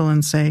of people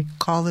and say,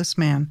 call this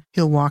man.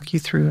 He'll walk you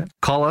through it.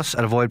 Call us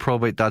at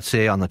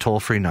avoidprobate.ca on the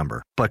toll-free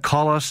number, but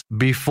call us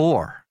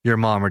before your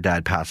mom or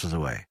dad passes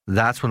away.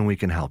 That's when we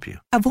can help you.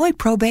 Avoid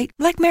probate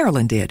like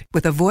Marilyn did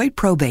with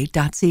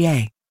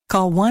avoidprobate.ca.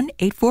 Call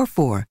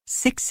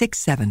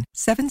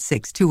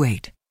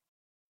 1-844-667-7628.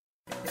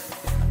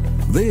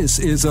 This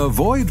is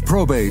Avoid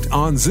Probate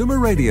on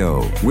Zoomer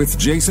Radio with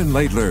Jason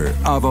Laidler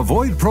of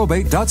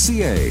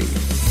avoidprobate.ca.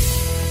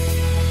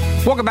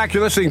 Welcome back.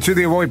 You're listening to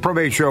the Avoid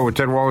Probate Show with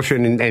Ted Walsh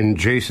and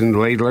Jason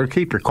Laidler.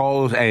 Keep your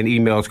calls and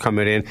emails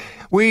coming in.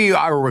 We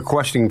are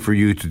requesting for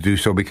you to do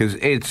so because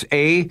it's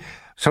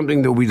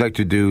something that we'd like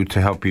to do to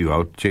help you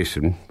out,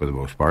 Jason, for the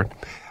most part.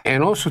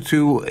 And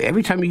also,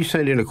 every time you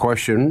send in a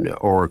question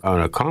or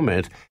a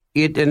comment,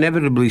 it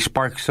inevitably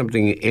sparks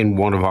something in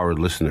one of our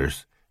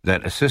listeners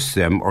that assists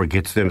them or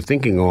gets them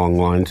thinking along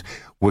lines,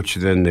 which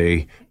then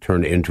they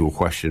turn into a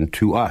question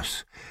to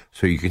us.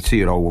 So you can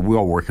see it all. We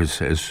all work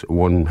as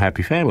one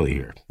happy family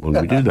here when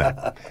we do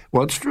that.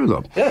 Well, it's true,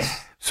 though.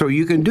 Yes. So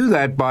you can do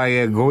that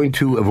by going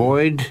to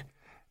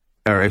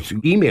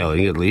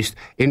emailing at least,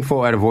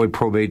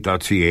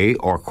 info@avoidprobate.ca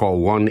or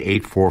call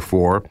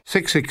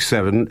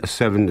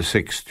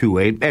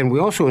 1-844-667-7628. And we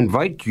also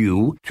invite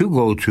you to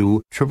go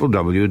to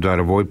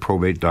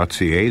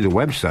www.avoidprobate.ca, the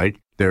website.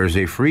 There is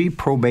a free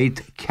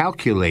probate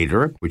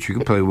calculator, which you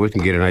can play with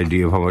and get an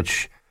idea of how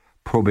much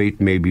probate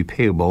may be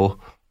payable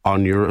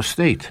on your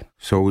estate.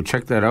 So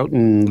check that out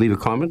and leave a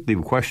comment,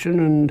 leave a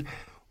question, and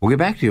we'll get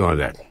back to you on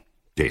that.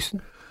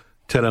 Jason?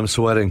 Ted, I'm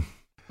sweating.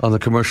 On the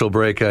commercial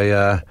break,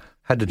 I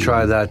had to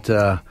try that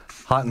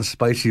hot and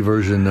spicy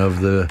version of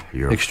the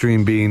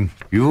extreme bean.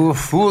 You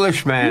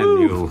foolish man.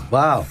 Woo! You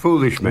wow.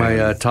 Foolish man.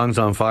 My tongue's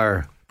on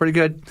fire. Pretty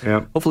good.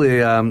 Yep.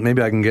 Hopefully,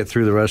 maybe I can get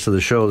through the rest of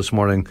the show this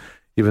morning,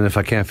 even if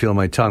I can't feel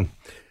my tongue.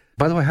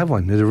 By the way, I have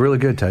one. They're really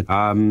good, Ted.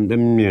 Yeah. I'm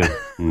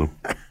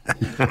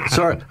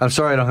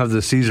sorry I don't have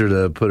the Caesar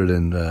to put it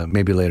in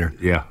maybe later.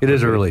 Yeah. It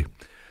is early.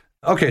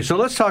 Okay, so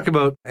let's talk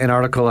about an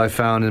article I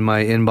found in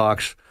my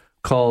inbox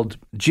called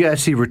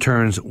GIC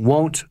Returns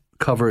Won't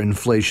Cover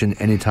Inflation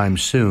Anytime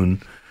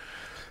Soon.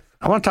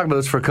 I want to talk about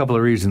this for a couple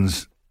of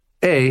reasons.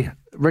 A,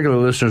 regular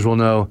listeners will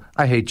know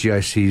I hate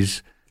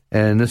GICs,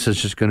 and this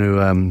is just going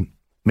to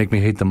make me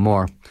hate them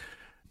more.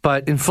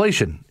 But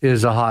inflation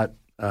is a hot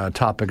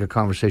topic of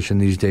conversation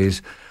these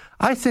days.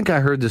 I think I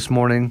heard this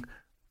morning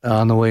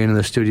on the way into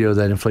the studio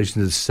that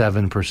inflation is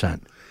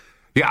 7%.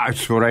 Yeah,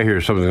 that's what I hear,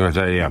 something like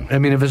that, yeah. I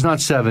mean, if it's not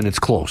 7, it's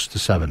close to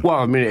 7. Well,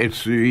 I mean,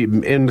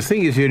 and the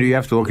thing is here, you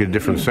have to look at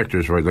different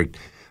sectors, right? Like,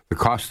 the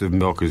cost of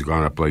milk has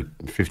gone up like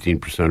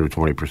 15% or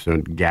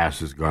 20%. Gas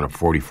has gone up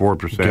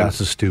 44%.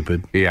 Gas is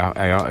stupid.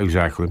 Yeah,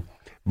 exactly.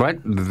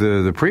 But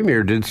the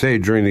premier did say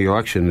during the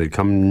election that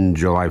come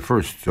July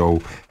 1st,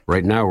 so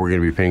right now we're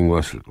going to be paying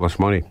less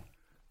money.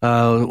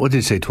 What did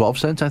he say, 12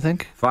 cents, I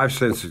think? 5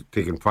 cents,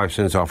 taking 5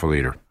 cents off a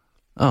liter.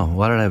 Oh,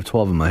 why did I have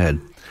 12 in my head?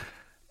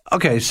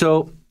 Okay,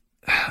 so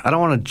I don't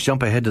want to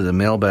jump ahead to the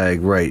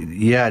mailbag right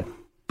yet,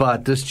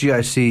 but this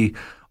GIC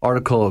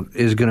article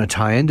is going to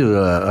tie into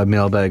a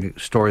mailbag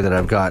story that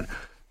I've got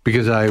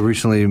because I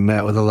recently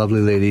met with a lovely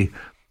lady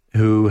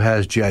who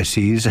has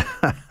GICs.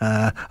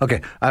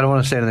 Okay, I don't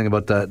want to say anything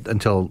about that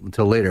until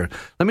later.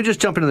 Let me just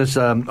jump into this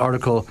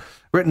article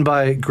written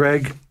by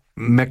Greg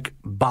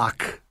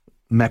Mekbach.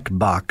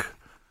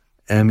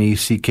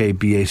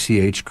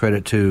 MECKBACH.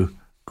 Credit to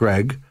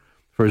Greg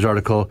for his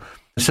article.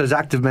 It says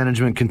active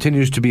management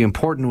continues to be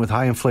important with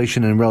high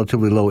inflation and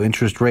relatively low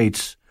interest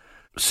rates,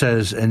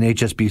 says an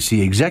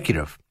HSBC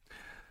executive.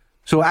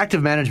 So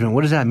active management,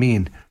 what does that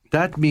mean?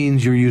 That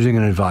means you're using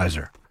an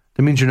advisor.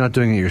 That means you're not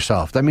doing it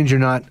yourself. That means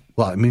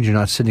it means you're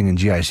not sitting in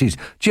GICs.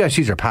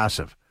 GICs are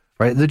passive,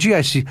 right? The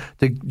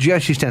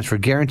GIC stands for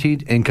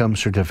Guaranteed Income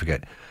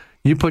Certificate.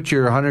 You put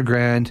your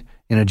 $100,000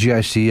 in a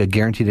GIC, a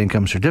Guaranteed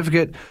Income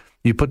Certificate.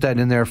 You put that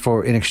in there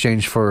in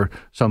exchange for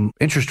some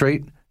interest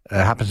rate.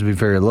 Happens to be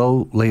very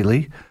low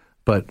lately,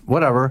 but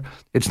whatever.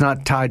 It's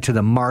not tied to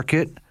the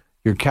market.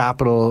 Your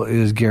capital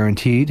is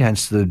guaranteed,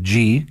 hence the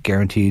G,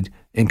 Guaranteed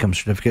Income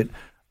Certificate.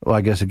 Well,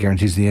 I guess it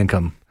guarantees the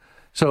income.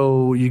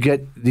 So you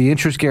get the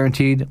interest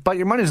guaranteed, but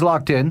your money's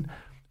locked in,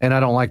 and I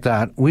don't like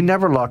that. We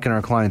never lock in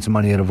our clients'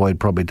 money at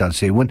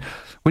avoidprobate.ca. When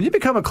you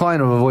become a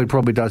client of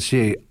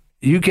avoidprobate.ca,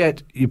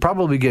 you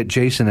probably get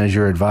Jason as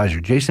your advisor.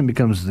 Jason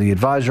becomes the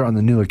advisor on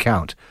the new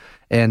account.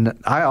 And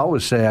I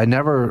always say I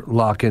never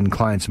lock in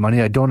clients'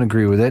 money. I don't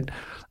agree with it.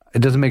 It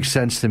doesn't make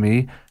sense to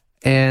me.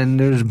 And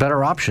there's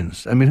better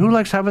options. I mean, who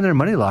likes having their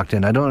money locked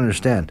in? I don't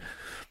understand.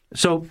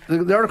 So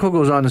the article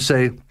goes on to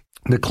say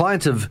the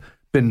clients have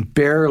been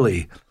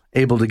barely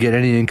able to get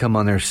any income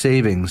on their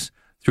savings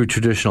through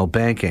traditional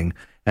banking.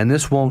 And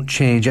this won't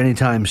change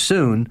anytime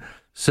soon,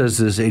 says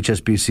this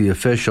HSBC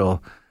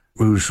official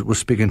who was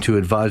speaking to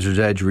Advisor's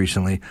Edge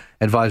recently.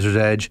 Advisor's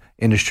Edge,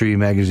 industry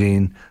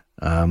magazine.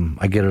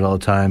 I get it all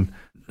the time.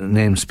 The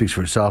name speaks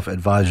for itself,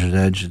 Advisor's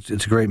Edge.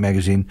 It's a great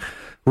magazine.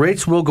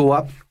 Rates will go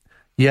up,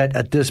 yet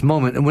at this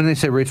moment, and when they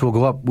say rates will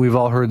go up, we've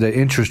all heard the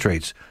interest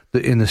rates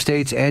in the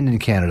States and in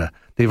Canada.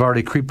 They've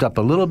already creeped up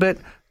a little bit.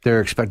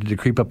 They're expected to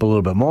creep up a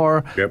little bit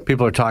more. Yep.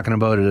 People are talking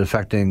about it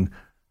affecting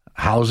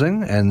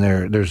housing, and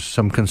there's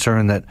some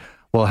concern that,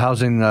 well,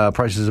 housing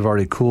prices have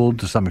already cooled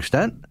to some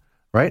extent,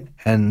 right?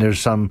 And there's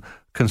some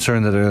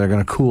concern that they're going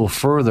to cool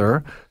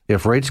further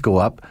if rates go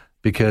up,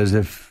 because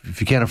if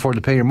you can't afford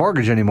to pay your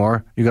mortgage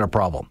anymore, you got a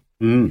problem.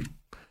 Mm.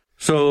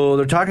 So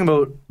they're talking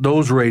about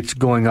those rates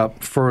going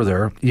up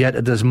further, yet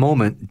at this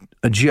moment,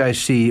 a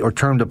GIC or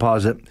term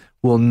deposit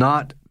will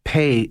not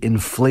pay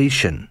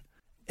inflation.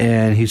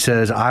 And he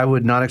says, I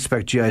would not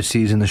expect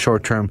GICs in the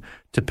short term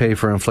to pay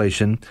for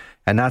inflation.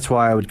 And that's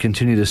why I would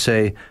continue to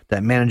say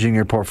that managing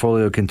your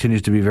portfolio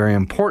continues to be very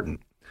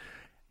important.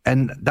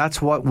 And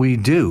that's what we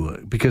do,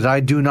 because I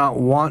do not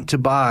want to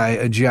buy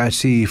a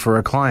GIC for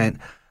a client.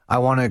 I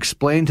want to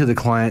explain to the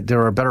client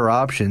there are better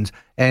options.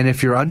 And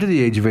if you're under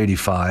the age of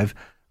 85,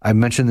 I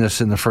mentioned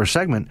this in the first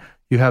segment,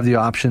 you have the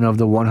option of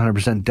the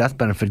 100% death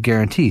benefit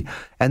guarantee.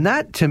 And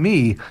that, to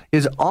me,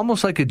 is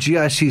almost like a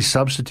GIC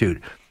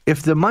substitute.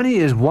 If the money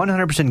is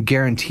 100%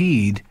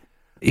 guaranteed,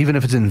 even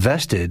if it's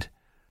invested,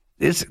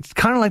 it's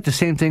kind of like the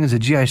same thing as a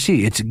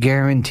GIC. It's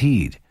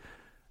guaranteed.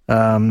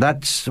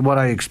 That's what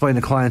I explain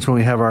to clients when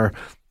we have our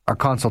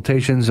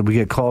consultations, and we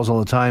get calls all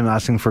the time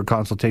asking for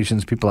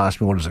consultations. People ask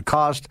me, what does it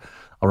cost?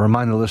 I'll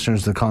remind the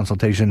listeners the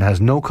consultation has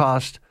no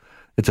cost.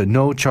 It's a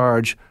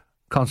no-charge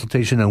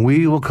consultation, and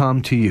we will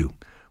come to you.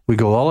 We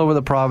go all over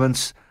the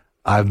province.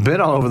 I've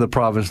been all over the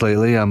province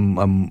lately.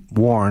 I'm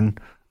worn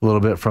a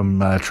little bit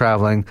from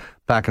traveling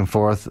back and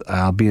forth.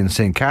 I'll be in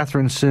St.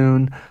 Catharines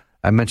soon.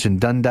 I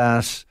mentioned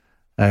Dundas.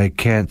 I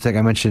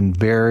mentioned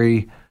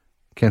Barrie.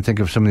 Can't think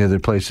of some of the other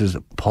places.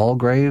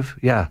 Palgrave?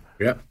 Yeah.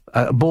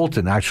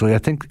 Bolton, actually. I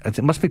think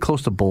it must be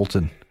close to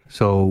Bolton.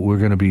 So we're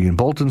going to be in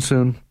Bolton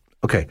soon.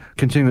 Okay,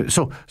 continue.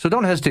 So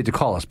don't hesitate to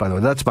call us, by the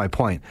way. That's my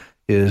point,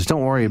 is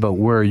don't worry about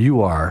where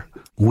you are.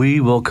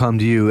 We will come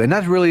to you. And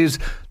that really is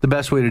the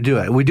best way to do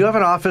it. We do have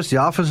an office. The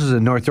office is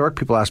in North York.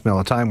 People ask me all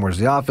the time, where's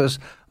the office?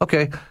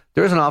 Okay,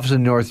 there's an office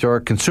in North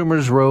York,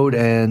 Consumers Road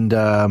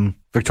and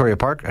Victoria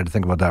Park. I had to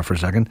think about that for a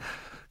second.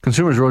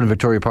 Consumers Road and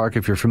Victoria Park,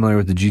 if you're familiar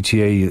with the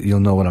GTA, you'll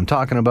know what I'm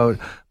talking about.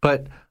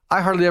 But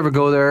I hardly ever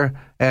go there,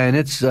 and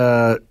it's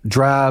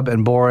drab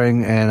and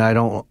boring, and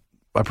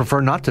I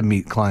prefer not to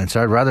meet clients.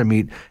 I'd rather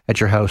meet at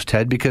your house,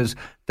 Ted, because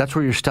that's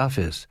where your stuff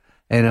is.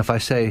 And if I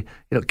say,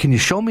 can you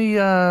show me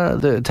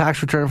the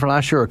tax return for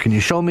last year, or can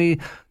you show me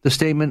the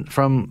statement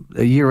from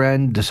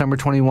year-end, December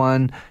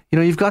 21,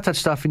 you've got that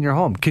stuff in your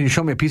home. Can you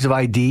show me a piece of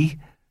ID,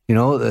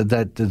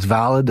 that's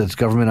valid, that's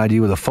government ID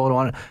with a photo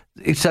on it,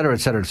 et cetera, et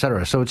cetera, et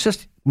cetera. So it's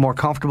just more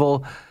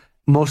comfortable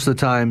most of the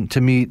time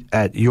to meet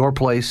at your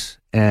place,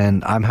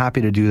 and I'm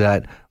happy to do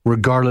that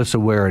regardless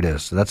of where it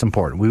is. So that's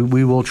important.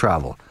 We will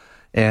travel.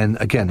 And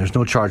again, there's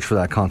no charge for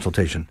that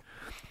consultation.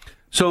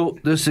 So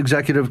this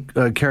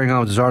executive carrying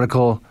on with this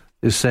article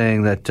is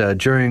saying that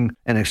during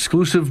an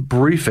exclusive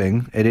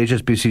briefing at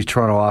HSBC's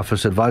Toronto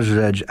office, Advisor's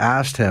Edge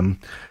asked him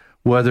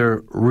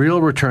whether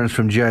real returns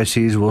from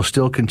GICs will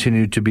still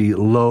continue to be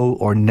low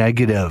or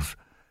negative.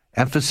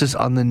 Emphasis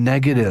on the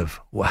negative.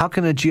 Well, how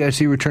can a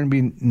GIC return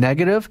be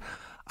negative?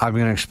 I'm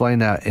going to explain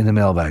that in the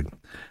mailbag.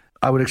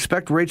 I would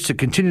expect rates to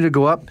continue to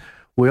go up.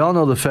 We all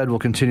know the Fed will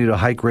continue to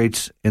hike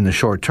rates in the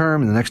short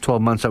term. In the next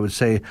 12 months, I would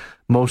say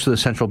most of the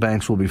central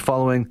banks will be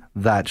following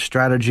that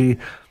strategy.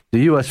 The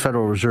U.S.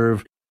 Federal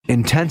Reserve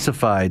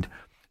intensified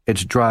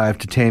its drive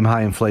to tame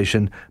high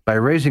inflation by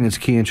raising its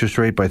key interest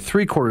rate by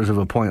 0.75 of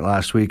a point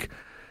last week,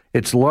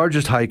 its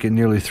largest hike in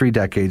nearly 3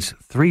 decades.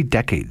 3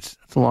 decades.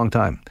 That's a long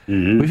time.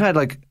 Mm-hmm. We've had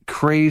like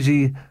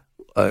crazy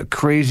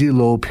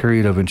low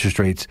period of interest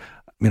rates.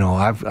 You know,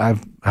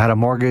 I've had a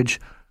mortgage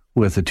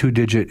with a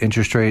 2-digit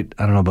interest rate.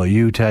 I don't know about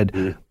you,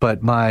 Ted,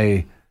 but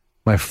my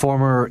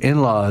former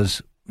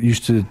in-laws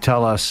used to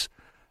tell us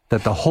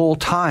that the whole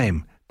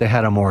time they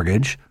had a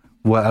mortgage,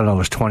 well, I don't know, it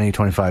was 20,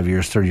 25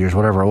 years, 30 years,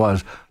 whatever it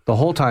was, the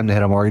whole time they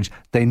had a mortgage,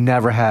 they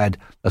never had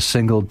a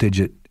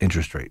single-digit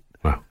interest rate.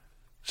 Wow.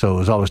 So it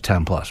was always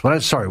 10 plus. When I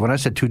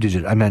said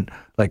 2-digit, I meant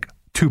like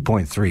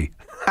 2.3.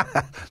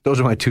 Those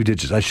are my 2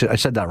 digits. I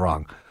said that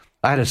wrong.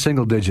 I had a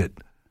single-digit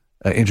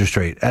interest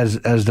rate, as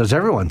does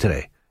everyone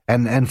today.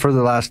 And for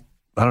the last,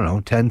 I don't know,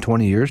 10,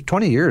 20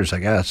 years, I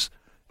guess,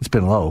 it's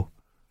been low.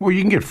 Well,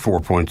 you can get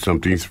 4 point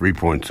something, 3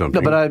 point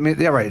something. No, but I mean,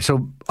 yeah, right.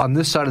 So on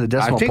this side of the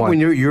decimal point, I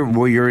think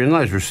when your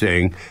in-laws were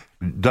saying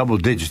double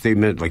digits, they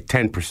meant like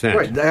 10%.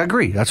 Right, I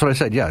agree. That's what I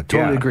said. Yeah,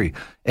 totally agree.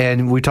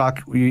 And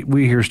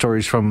we hear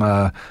stories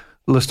from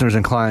listeners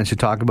and clients who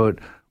talk about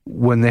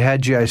when they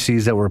had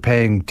GICs that were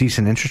paying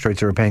decent interest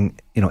rates, they were paying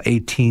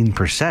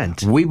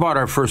 18%. We bought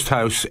our first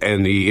house,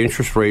 and the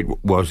interest rate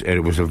was,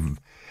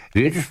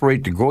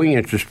 the going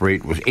interest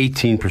rate was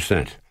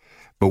 18%.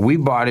 But we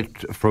bought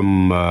it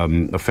from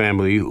a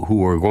family who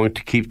were going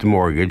to keep the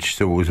mortgage,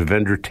 so it was a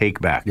vendor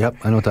take-back. Yep,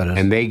 I know what that is.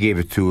 And they gave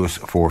it to us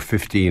for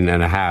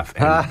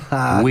 15.5,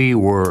 and we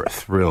were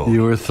thrilled.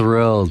 You were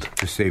thrilled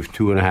to save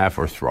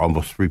 2.5 or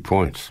almost 3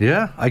 points.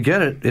 Yeah, I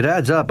get it. It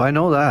adds up. I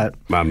know that.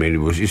 I mean, it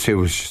was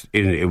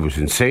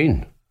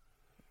insane.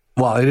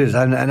 Well, it is,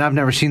 and I've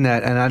never seen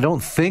that, and I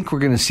don't think we're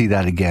going to see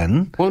that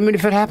again. Well, I mean,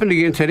 if it happened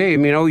again today, I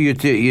mean,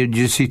 you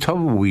just see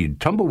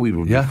tumbleweed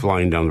would be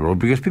flying down the road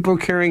because people are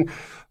carrying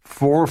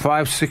 $400,000,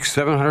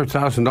 $500,000,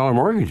 $700,000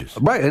 mortgages.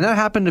 Right, and that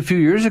happened a few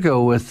years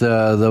ago with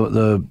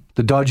the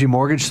dodgy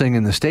mortgage thing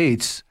in the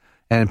States,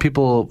 and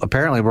people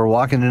apparently were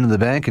walking into the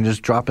bank and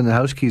just dropping the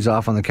house keys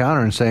off on the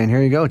counter and saying,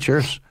 "Here you go,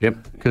 cheers."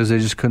 Yep, because they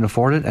just couldn't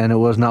afford it, and it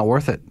was not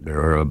worth it.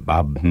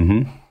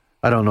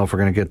 I don't know if we're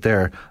going to get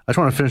there. I just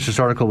want to finish this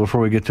article before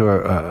we get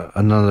to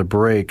another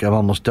break. I'm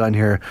almost done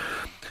here.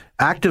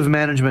 Active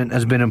management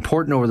has been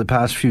important over the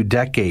past few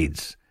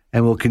decades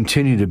and will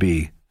continue to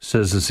be,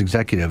 says this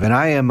executive. And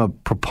I am a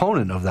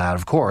proponent of that,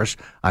 of course.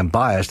 I'm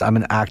biased. I'm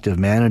an active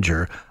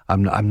manager.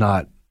 I'm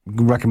not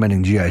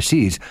recommending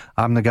GICs.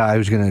 I'm the guy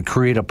who's going to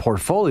create a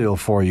portfolio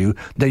for you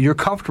that you're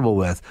comfortable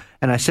with.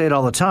 And I say it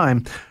all the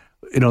time.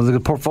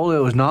 The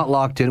portfolio is not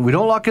locked in. We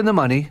don't lock in the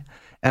money,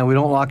 and we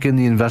don't lock in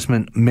the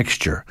investment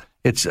mixture.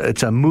 It's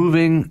a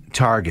moving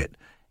target.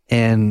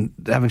 And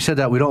having said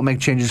that, we don't make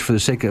changes for the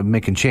sake of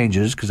making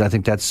changes because I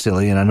think that's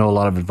silly, and I know a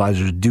lot of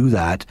advisors do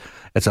that.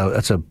 It's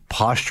a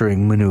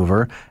posturing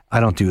maneuver.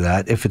 I don't do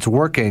that. If it's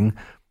working,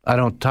 I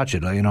don't touch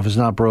it. If it's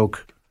not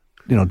broke,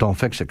 don't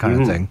fix it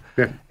kind of thing.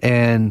 Yeah.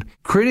 And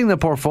creating the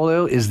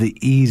portfolio is the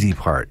easy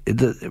part.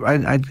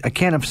 I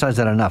can't emphasize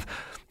that enough.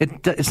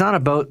 It's not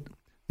about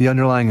the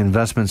underlying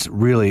investments,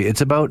 really.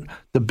 It's about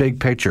the big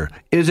picture.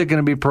 Is it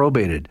going to be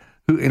probated?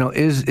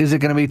 Is it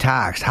going to be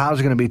taxed? How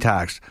is it going to be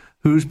taxed?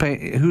 Who's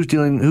paying? Who's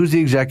dealing? Who's the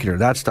executor?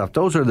 That stuff.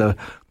 Those are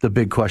the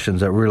big questions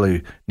that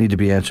really need to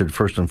be answered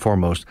first and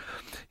foremost.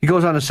 He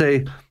goes on to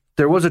say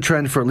there was a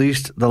trend for at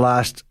least the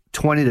last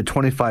 20 to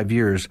 25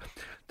 years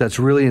that's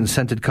really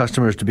incented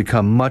customers to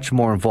become much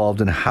more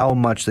involved in how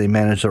much they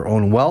manage their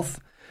own wealth,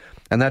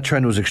 and that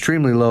trend was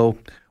extremely low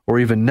or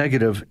even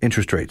negative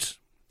interest rates.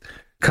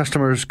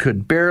 Customers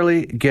could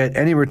barely get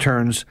any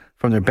returns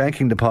from their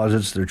banking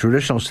deposits, their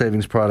traditional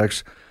savings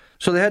products,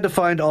 so they had to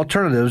find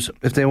alternatives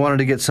if they wanted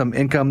to get some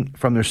income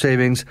from their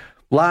savings.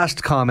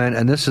 Last comment,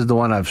 and this is the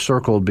one I've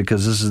circled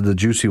because this is the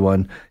juicy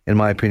one, in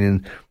my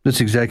opinion. This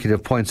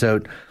executive points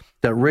out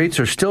that rates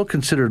are still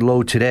considered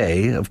low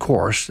today, of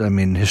course. I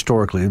mean,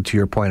 historically, to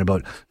your point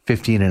about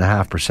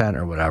 15.5%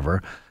 or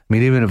whatever. I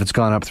mean, even if it's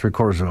gone up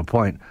 0.75 of a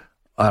point,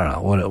 I don't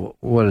know,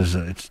 what is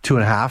it? It's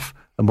 2.5.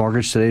 The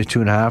mortgage today is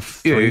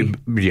 2.5,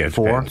 3,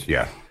 4. Depends,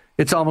 yeah.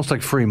 It's almost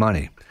like free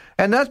money.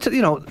 And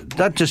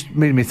that just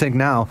made me think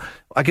now.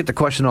 I get the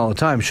question all the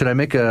time, should I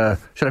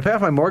pay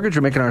off my mortgage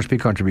or make an RSP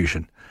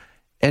contribution?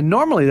 And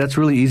normally that's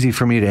really easy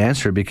for me to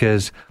answer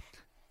because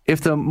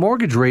if the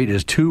mortgage rate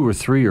is 2 or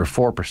 3 or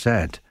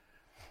 4%,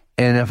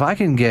 and if I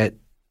can get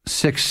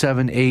 6,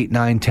 7, 8,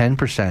 9,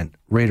 10%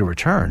 rate of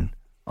return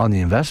on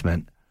the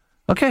investment,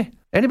 okay,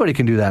 anybody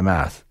can do that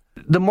math.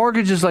 The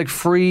mortgage is like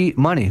free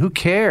money. Who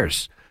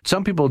cares?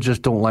 Some people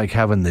just don't like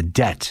having the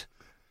debt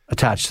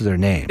attached to their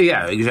name.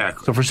 Yeah,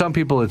 exactly. So for some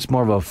people, it's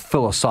more of a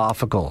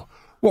philosophical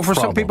Well, for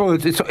problem. some people,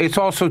 it's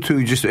also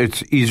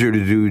it's easier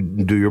to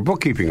do your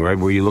bookkeeping, right?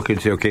 Where you look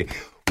and say, okay,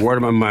 what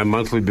are my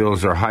monthly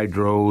bills? Their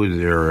hydro,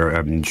 their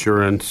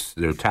insurance,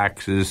 their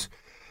taxes,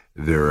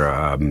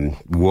 their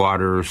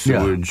water,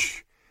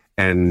 sewage,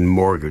 and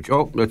mortgage.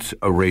 Oh, let's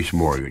erase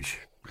mortgage,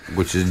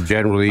 which is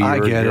generally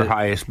your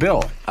highest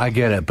bill. I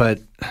get it,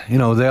 but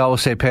they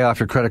always say pay off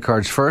your credit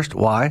cards first.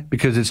 Why?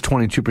 Because it's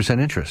 22%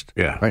 interest.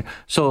 Yeah. Right.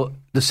 So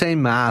the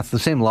same math, the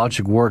same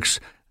logic works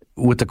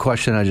with the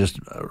question I just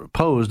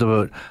posed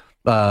about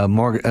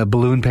a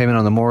balloon payment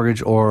on the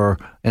mortgage or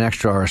an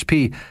extra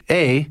RSP,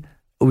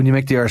 when you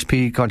make the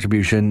RSP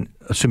contribution,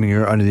 assuming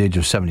you're under the age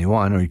of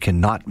 71, or you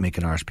cannot make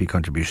an RSP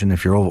contribution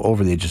if you're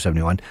over the age of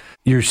 71,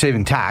 you're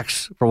saving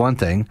tax, for one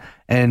thing.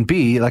 And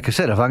B, like I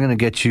said, if I'm going to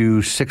get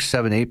you 6,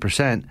 7,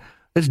 8%,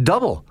 it's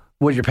double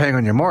what you're paying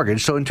on your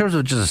mortgage. So in terms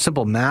of just a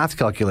simple math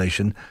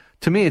calculation,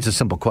 to me, it's a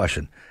simple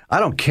question.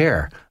 I don't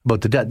care about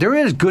the debt. There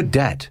is good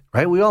debt,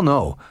 right? We all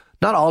know.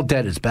 Not all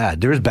debt is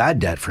bad. There is bad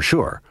debt for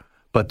sure,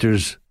 but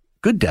there's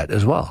good debt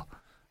as well.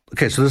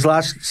 Okay, so this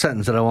last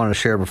sentence that I want to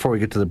share before we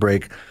get to the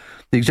break.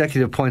 The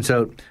executive points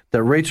out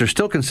that rates are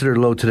still considered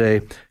low today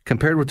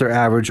compared with their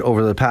average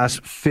over the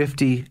past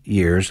 50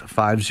 years,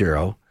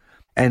 50,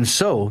 and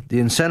so the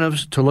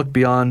incentives to look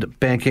beyond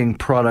banking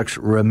products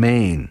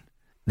remain.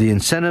 The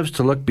incentives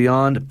to look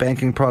beyond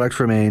banking products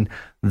remain.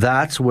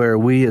 That's where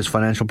we as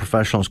financial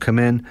professionals come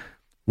in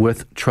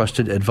with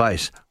trusted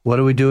advice. What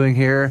are we doing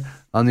here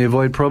on the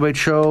Avoid Probate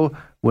Show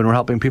when we're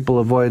helping people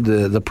avoid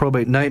the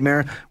probate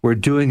nightmare? We're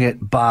doing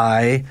it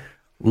by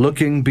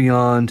looking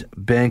beyond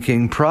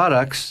banking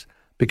products.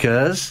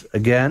 Because,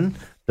 again,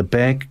 the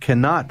bank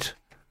cannot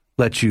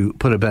let you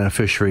put a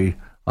beneficiary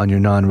on your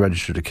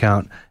non-registered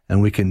account,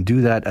 and we can do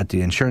that at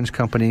the insurance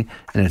company,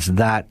 and it's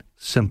that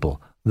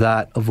simple.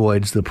 That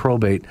avoids the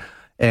probate.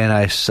 And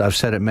I've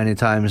said it many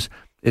times,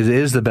 it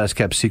is the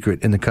best-kept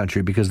secret in the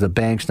country because the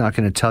bank's not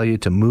going to tell you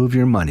to move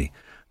your money.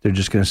 They're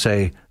just going to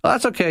say, oh,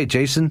 that's okay,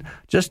 Jason.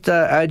 Just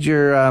add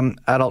your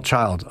adult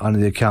child onto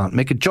the account.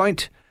 Make it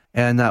joint,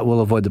 and that will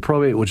avoid the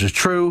probate, which is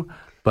true.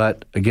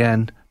 But,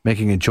 again,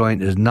 making a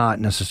joint is not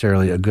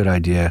necessarily a good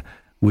idea.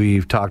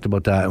 We've talked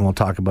about that, and we'll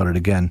talk about it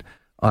again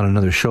on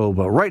another show.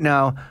 But right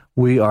now,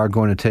 we are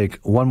going to take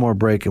one more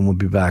break, and we'll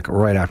be back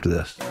right after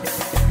this.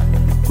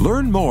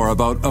 Learn more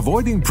about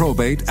avoiding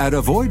probate at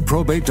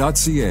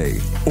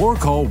avoidprobate.ca or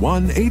call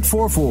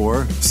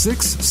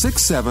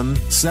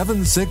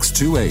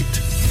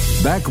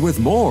 1-844-667-7628. Back with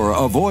more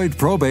Avoid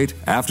Probate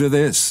after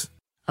this.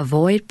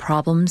 Avoid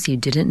problems you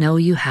didn't know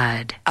you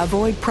had.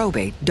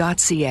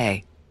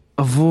 Avoidprobate.ca.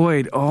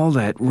 Avoid all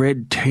that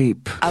red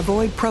tape.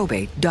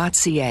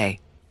 Avoidprobate.ca.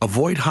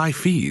 Avoid high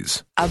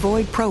fees.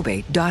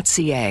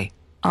 Avoidprobate.ca.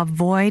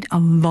 Avoid a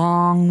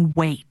long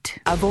wait.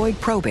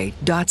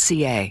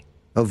 Avoidprobate.ca.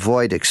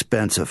 Avoid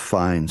expensive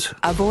fines.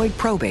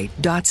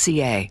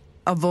 Avoidprobate.ca.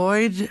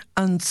 Avoid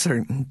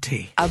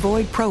uncertainty.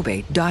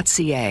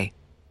 Avoidprobate.ca.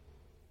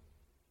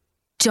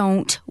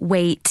 Don't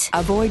wait.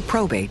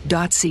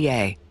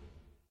 Avoidprobate.ca.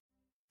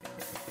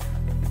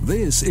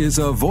 This is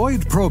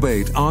Avoid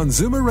Probate on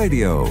Zoomer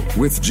Radio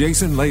with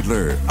Jason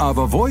Laidler of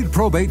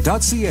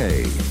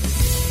avoidprobate.ca.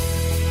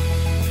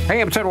 Hey,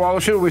 I'm Ted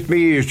Wallison. With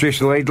me is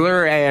Jason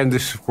Laidler, and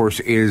this, of course,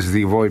 is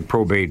the Avoid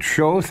Probate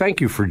Show.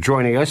 Thank you for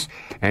joining us,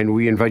 and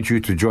we invite you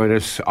to join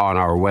us on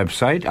our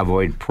website,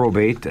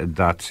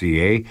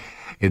 avoidprobate.ca.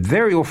 And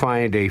there you'll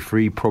find a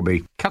free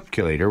probate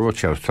calculator,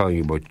 which I was telling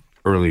you about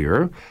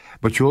earlier,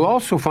 but you'll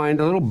also find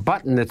a little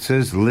button that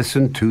says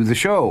Listen to the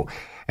Show.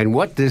 And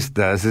what this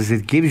does is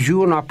it gives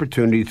you an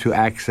opportunity to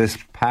access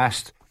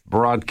past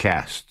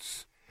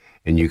broadcasts.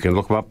 And you can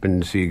look them up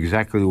and see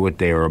exactly what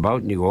they are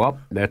about. And you go,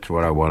 that's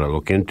what I want to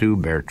look into.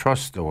 Bear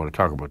Trust, I want to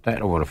talk about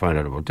that. I want to find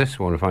out about this.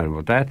 I want to find out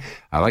about that.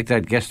 I like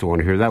that guest. I want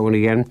to hear that one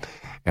again.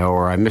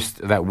 Or I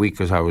missed that week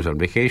because I was on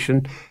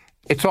vacation.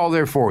 It's all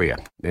there for you.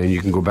 And you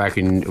can go back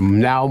and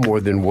now more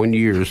than 1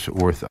 year's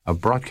worth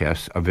of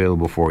broadcasts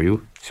available for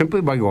you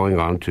simply by going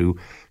on to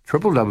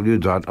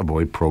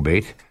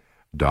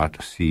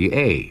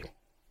www.avoidprobate.ca.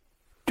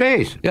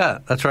 Jason. Yeah,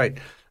 that's right.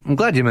 I'm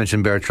glad you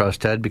mentioned Bear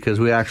Trust, Ted, because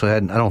we actually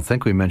hadn't, I don't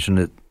think we mentioned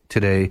it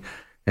today,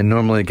 and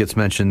normally it gets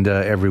mentioned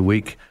every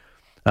week.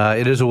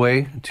 It is a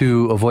way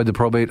to avoid the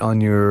probate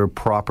on your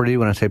property.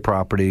 When I say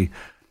property,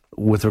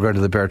 with regard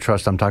to the Bear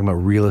Trust, I'm talking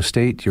about real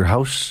estate, your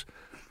house,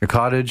 your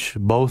cottage,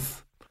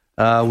 both.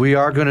 We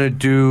are going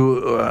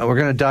to we're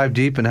going to dive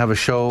deep and have a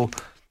show.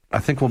 I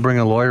think we'll bring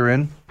a lawyer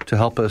in to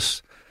help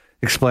us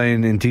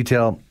explain in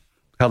detail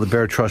how the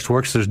Bear Trust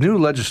works. There's new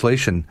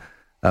legislation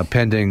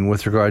pending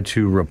with regard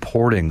to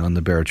reporting on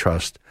the Bear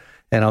Trust.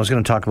 And I was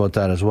going to talk about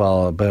that as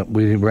well, but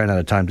we ran out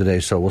of time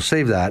today, so we'll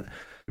save that.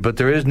 But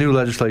there is new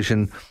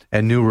legislation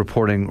and new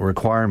reporting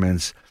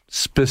requirements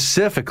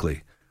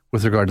specifically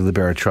with regard to the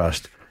Bear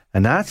Trust.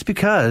 And that's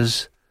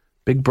because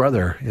Big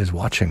Brother is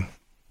watching,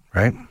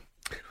 right?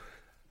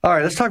 All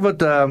right, let's talk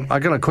about I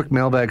got a quick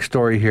mailbag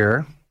story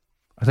here.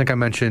 I think I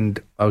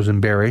mentioned I was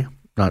in Barrie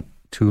not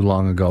too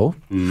long ago.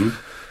 Mm-hmm.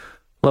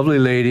 Lovely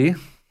lady.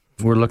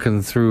 We're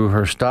looking through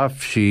her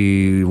stuff.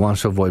 She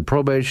wants to avoid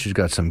probate. She's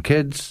got some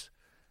kids.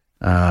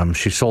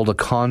 She sold a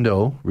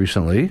condo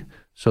recently,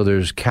 so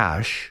there's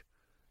cash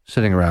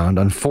sitting around.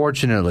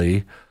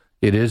 Unfortunately,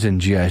 it is in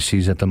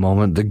GICs at the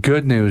moment. The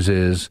good news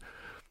is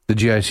the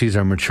GICs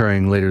are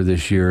maturing later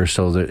this year,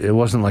 so that it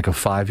wasn't like a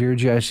 5-year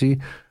GIC.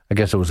 I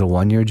guess it was a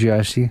 1-year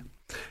GIC.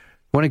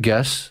 Want to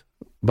guess,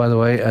 by the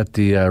way, at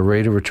the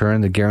rate of return,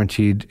 the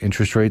guaranteed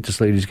interest rate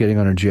this lady's getting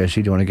on her GIC?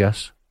 Do you want to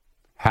guess?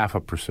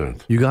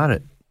 0.5%. You got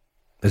it.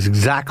 That's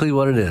exactly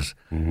what it is.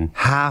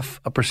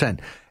 0.5%.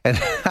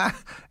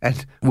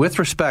 And with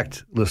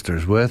respect,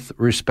 listeners, with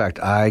respect,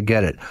 I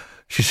get it.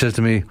 She says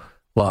to me,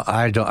 well,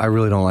 I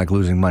really don't like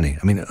losing money.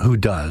 I mean, who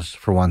does,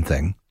 for one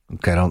thing?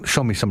 Okay, don't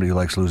show me somebody who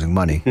likes losing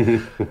money.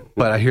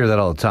 But I hear that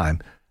all the time.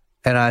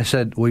 And I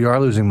said, well, you are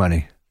losing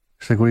money.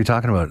 She's like, what are you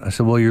talking about? I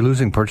said, well, you're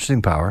losing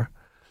purchasing power.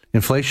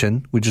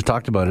 Inflation, we just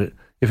talked about it.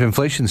 If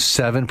inflation's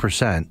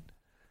 7%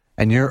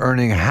 and you're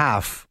earning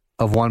half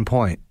of 1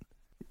 point,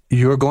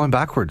 you're going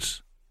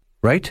backwards,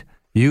 right?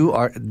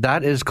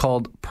 That is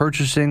called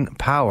purchasing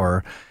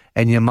power,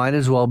 and you might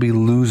as well be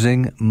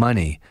losing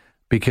money,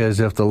 because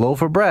if the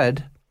loaf of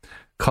bread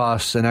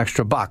costs an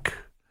extra $1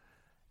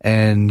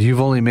 and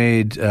you've only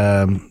made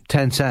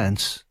 10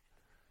 cents,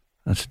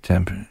 that's a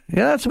 10.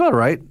 Yeah, that's about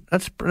right.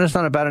 That's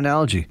not a bad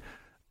analogy.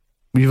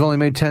 You've only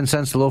made 10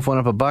 cents. The loaf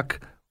went up $1.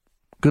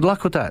 Good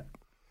luck with that.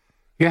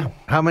 Yeah.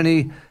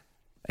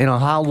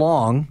 How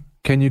long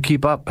can you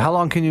keep up? How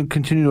long can you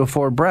continue to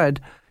afford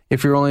bread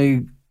if you're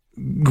only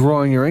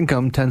growing your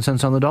income 10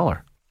 cents on the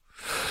dollar?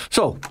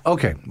 So,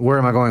 okay, where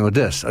am I going with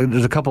this?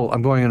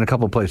 I'm going in a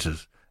couple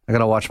places. I got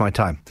to watch my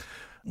time.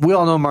 We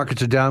all know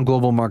markets are down.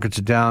 Global markets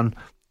are down.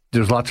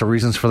 There's lots of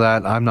reasons for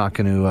that. I'm not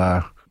going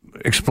to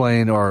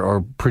explain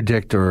or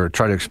predict or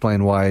try to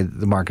explain why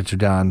the markets are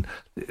down.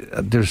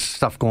 There's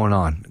stuff going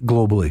on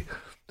globally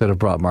that have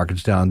brought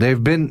markets down. They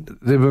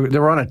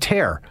were on a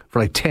tear for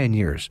like 10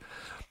 years.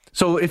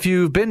 So if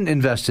you've been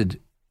invested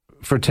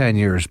for 10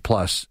 years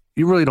plus,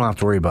 you really don't have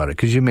to worry about it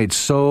because you made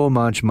so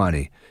much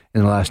money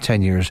in the last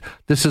 10 years.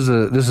 This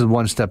is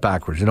one step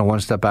backwards. One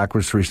step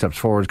backwards, 3 steps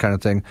forward kind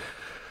of thing.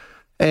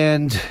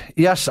 And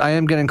yes, I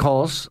am getting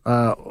calls,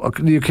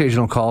 the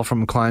occasional call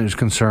from a client who's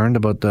concerned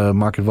about the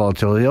market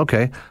volatility.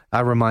 Okay, I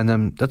remind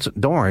them,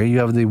 don't worry, you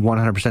have the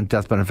 100%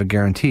 death benefit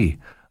guarantee.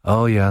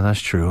 Oh, yeah, that's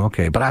true.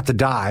 Okay, but I have to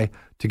die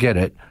to get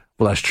it.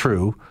 Well, that's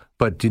true.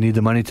 But do you need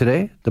the money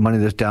today? The money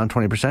that's down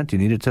 20%, do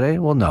you need it today?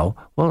 Well, no.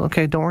 Well,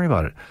 okay, don't worry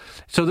about it.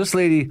 So this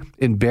lady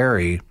in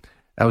Barrie,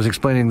 I was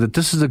explaining that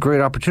this is a great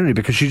opportunity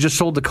because she just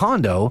sold the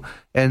condo,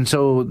 and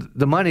so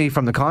the money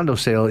from the condo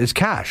sale is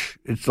cash.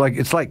 It's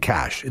like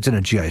cash. It's in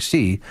a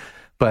GIC,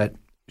 but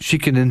she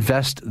can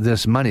invest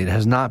this money. It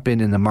has not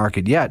been in the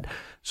market yet.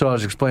 So I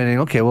was explaining,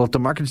 okay, well, if the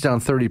market's down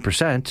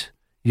 30%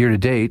 year to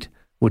date,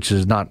 which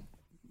is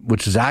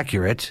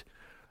accurate,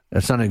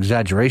 that's not an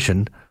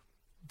exaggeration,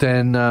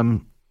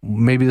 then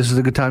maybe this is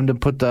a good time to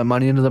put the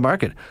money into the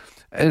market.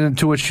 And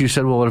to which she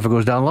said, well, what if it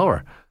goes down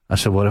lower? I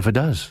said, what if it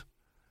does?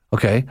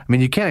 Okay. I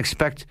mean, you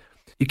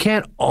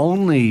can't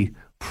only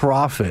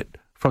profit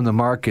from the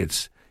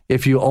markets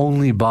if you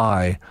only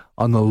buy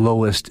on the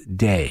lowest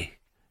day.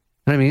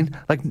 You know what I mean?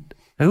 Like,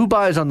 who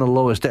buys on the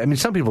lowest day? I mean,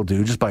 some people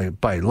do just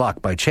by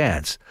luck, by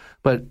chance.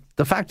 But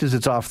the fact is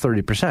it's off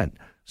 30%.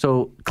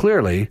 So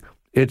clearly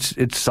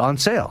it's on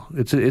sale.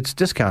 It's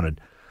discounted.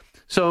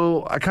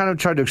 So I kind of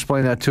tried to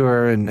explain that to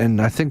her,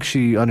 and I think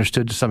she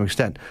understood to some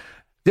extent.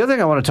 The other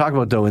thing I want to talk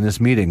about, though, in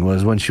this meeting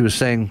was when she was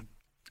saying,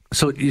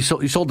 so you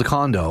sold the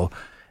condo,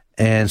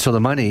 and so the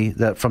money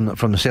that from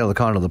the sale of the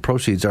condo, the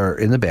proceeds are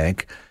in the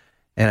bank.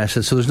 And I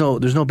said, so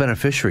there's no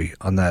beneficiary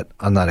on that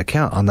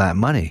account, on that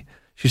money.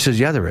 She says,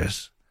 yeah, there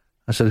is.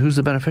 I said, who's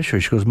the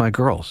beneficiary? She goes, my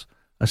girls.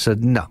 I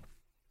said, no,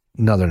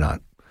 they're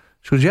not.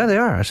 She goes, yeah, they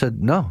are. I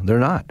said, no, they're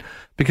not.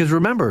 Because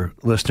remember,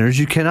 listeners,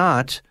 you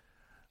cannot.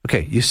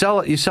 Okay, you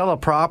sell a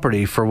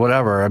property for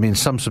whatever. I mean,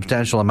 some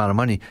substantial amount of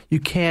money. You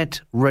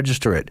can't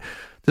register it.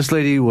 This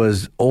lady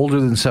was older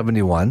than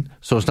 71,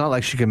 so it's not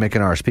like she can make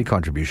an RSP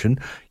contribution.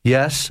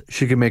 Yes,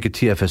 she can make a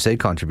TFSA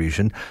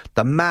contribution.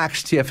 The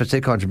max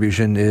TFSA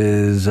contribution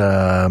is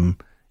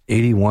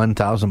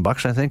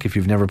 $81,000, I think, if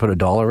you've never put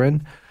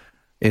 $1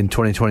 in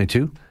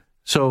 2022.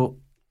 So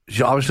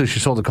she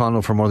sold the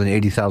condo for more than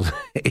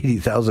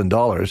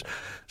 $80,000.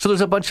 So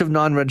there's a bunch of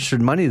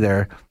non-registered money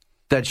there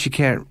that she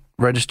can't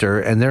register,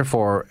 and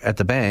therefore at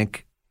the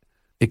bank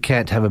it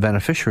can't have a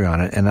beneficiary on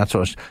it. And that's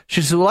what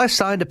she said. Well, I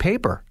signed a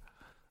paper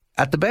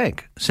at the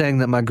bank saying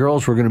that my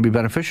girls were going to be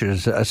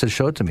beneficiaries. I said,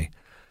 show it to me.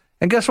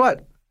 And guess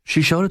what?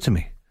 She showed it to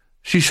me.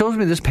 She shows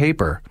me this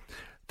paper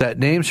that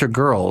names her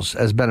girls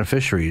as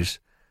beneficiaries.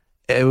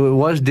 It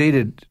was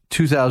dated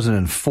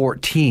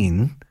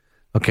 2014.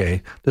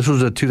 Okay, this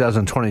was a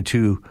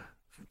 2022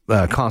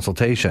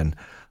 consultation.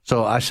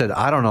 So I said,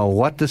 I don't know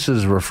what this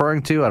is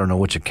referring to. I don't know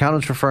which account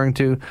it's referring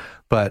to,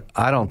 but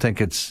I don't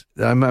think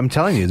I'm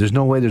telling you, there's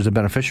no way there's a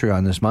beneficiary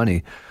on this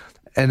money.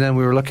 And then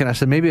we were looking, I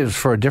said, maybe it's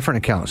for a different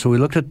account. So we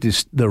looked at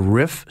the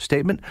RIF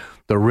statement.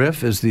 The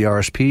RIF is the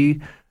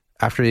RSP.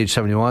 After age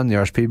 71, the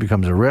RSP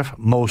becomes a RIF.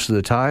 Most of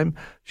the time,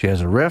 she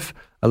has a RIF.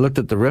 I looked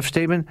at the RIF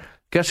statement.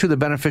 Guess who the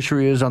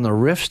beneficiary is on the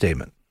RIF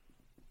statement?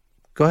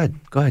 Go ahead,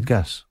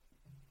 guess.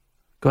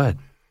 Go ahead.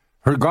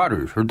 Her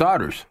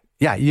daughters.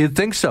 Yeah, you'd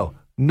think so.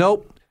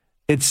 Nope.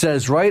 It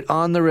says right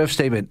on the RIF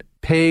statement,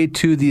 paid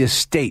to the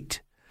estate.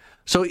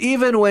 So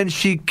even when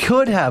she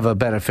could have a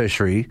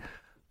beneficiary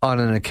on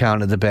an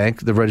account at the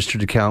bank, the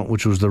registered account,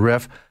 which was the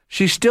RIF,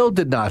 she still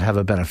did not have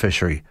a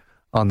beneficiary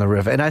on the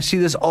RIF. And I see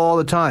this all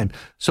the time.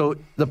 So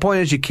the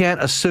point is, you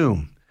can't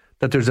assume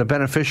that there's a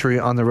beneficiary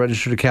on the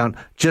registered account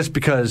just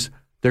because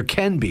there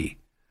can be.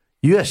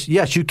 Yes,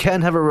 you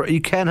can have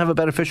a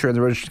beneficiary on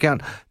the registered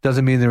account.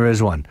 Doesn't mean there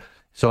is one.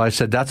 So I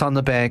said, that's on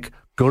the bank.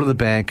 Go to the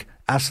bank,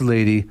 ask the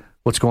lady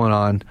what's going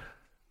on,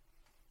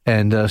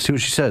 and see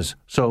what she says.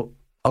 So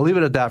I'll leave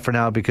it at that for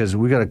now because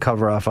we got to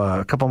cover off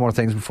a couple more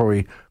things before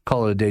we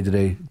call it a day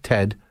today.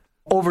 Ted,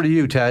 over to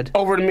you, Ted.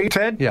 Over to me,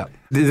 Ted? Yeah.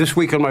 This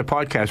week on my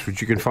podcast,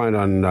 which you can find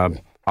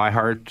on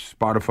iHeart,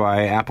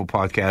 Spotify, Apple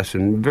Podcasts,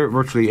 and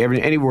virtually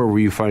anywhere where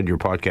you find your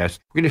podcast.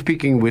 We're going to be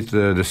speaking with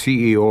the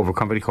CEO of a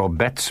company called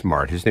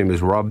BetSmart. His name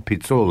is Rob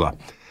Pizzola.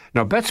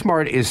 Now,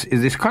 BetSmart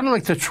is kind of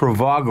like the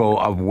Trivago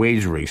of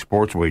wagering,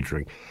 sports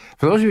wagering.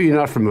 For those of you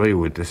not familiar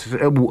with this,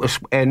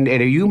 and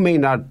you may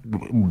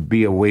not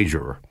be a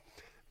wagerer,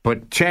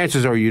 but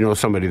chances are you know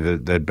somebody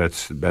that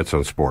bets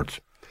on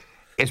sports.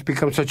 It's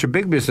become such a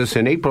big business.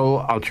 In April,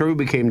 Ontario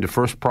became the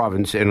first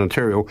province in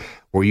Ontario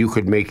where you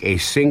could make a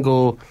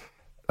single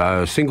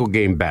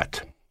game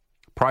bet.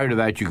 Prior to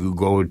that, you could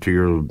go to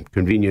your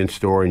convenience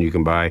store and you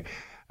can buy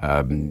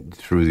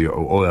through the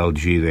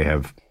OLG. They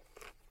have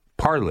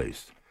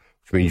parlays,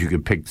 which means you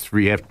could pick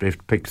three. You have to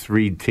pick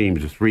 3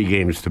 teams or 3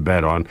 games to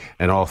bet on,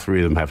 and all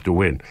 3 of them have to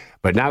win.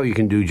 But now you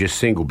can do just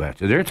single bets.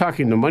 They're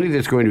talking the money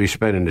that's going to be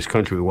spent in this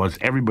country once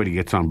everybody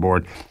gets on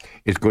board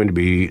is going to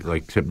be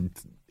like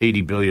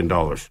 $80 billion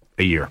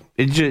a year.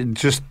 It's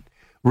just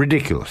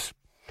ridiculous.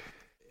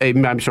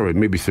 I'm sorry,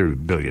 maybe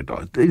 $30 billion.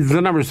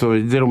 The numbers, though,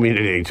 they don't mean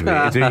anything to me.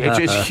 It's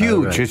just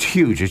huge. Right. It's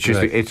huge. It's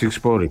just It's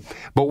exploding.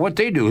 But what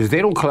they do is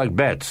they don't collect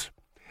bets.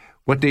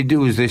 What they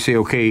do is they say,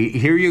 okay,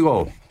 here you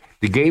go.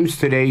 The games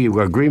today, you've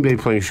got Green Bay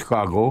playing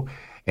Chicago,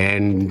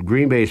 and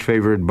Green Bay is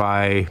favored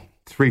by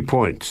 3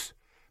 points.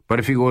 But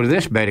if you go to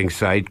this betting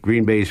site,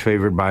 Green Bay is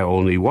favored by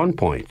only 1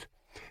 point.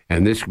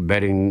 And this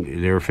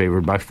betting, they're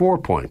favored by 4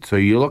 points. So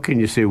you look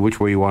and you say which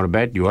way you want to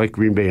bet. You like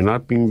Green Bay or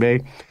not Green Bay?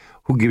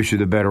 Who gives you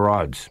the better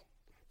odds?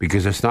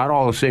 Because it's not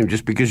all the same.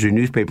 Just because your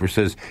newspaper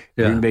says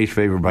Green Bay's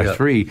favored by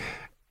 3,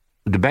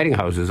 the betting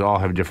houses all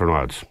have different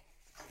odds.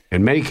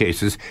 In many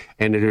cases,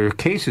 and there are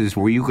cases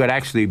where you could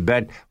actually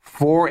bet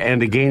for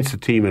and against the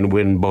team and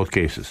win both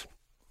cases.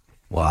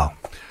 Wow.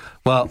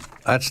 Well,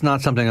 that's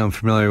not something I'm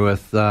familiar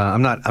with.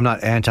 I'm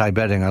not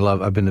anti-betting.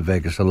 I've been to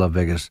Vegas. I love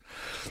Vegas.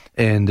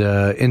 And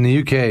in the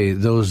UK,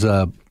 those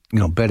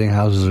betting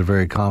houses are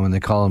very common. They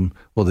call them,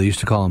 they used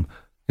to call them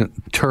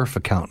turf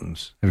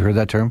accountants. Have you heard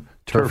that term?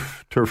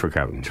 Turf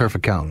accountants. Turf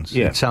accountants.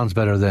 Yeah. It sounds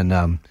better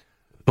than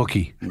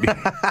bookie.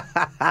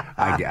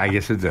 I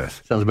guess it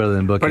does. Sounds better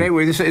than bookie. But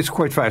anyway, it's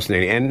quite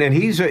fascinating. And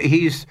he's.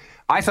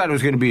 I thought it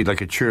was going to be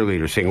like a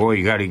cheerleader saying, "Oh,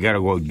 you got to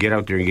go get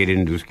out there and get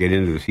into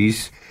this."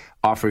 He's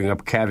offering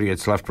up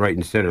caveats left, right,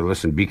 and center.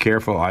 Listen, be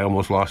careful. I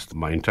almost lost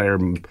my entire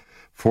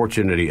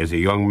fortune as a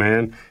young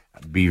man.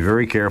 Be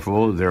very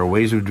careful. There are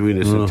ways of doing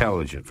this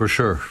intelligent. For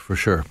sure.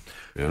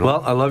 You know?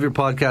 Well, I love your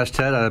podcast,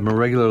 Ted. I'm a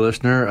regular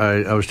listener.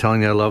 I was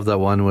telling you I love that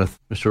one with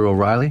Mr.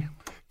 O'Reilly.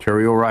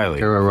 Terry O'Reilly.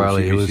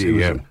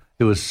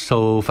 It was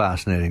so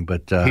fascinating.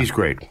 But he's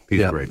great.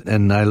 He's great.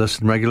 And I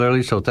listen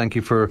regularly, so thank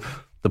you for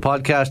the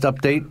podcast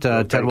update.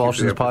 Ted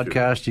Walsh's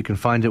podcast. You can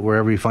find it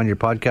wherever you find your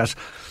podcast.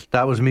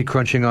 That was me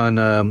crunching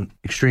on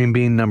Extreme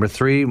Bean number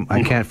 3.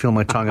 I can't feel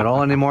my tongue at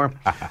all anymore.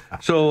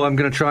 So I'm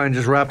going to try and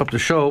just wrap up the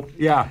show.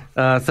 Yeah.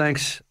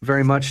 Thanks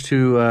very much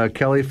to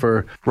Kelly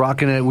for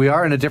rocking it. We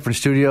are in a different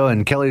studio,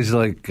 and Kelly's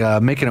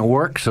making it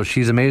work. So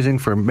she's amazing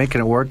for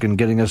making it work and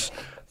getting us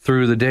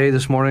through the day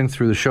this morning,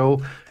 through the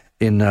show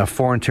in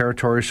foreign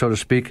territory, so to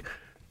speak.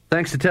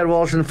 Thanks to Ted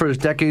Walston for his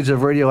decades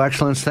of radio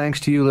excellence. Thanks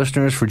to you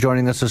listeners for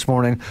joining us this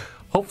morning.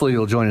 Hopefully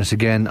you'll join us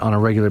again on a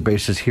regular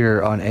basis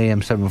here on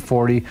AM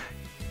 740.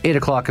 8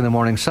 o'clock in the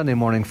morning, Sunday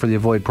morning for the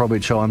Avoid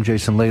Probate Show. I'm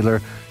Jason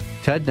Laidler.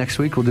 Ted, next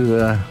week we'll do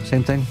the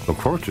same thing. Look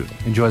forward to it.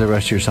 Enjoy the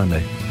rest of your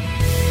Sunday.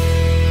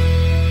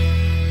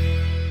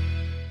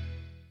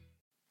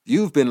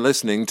 You've been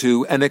listening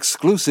to an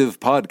exclusive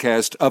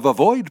podcast of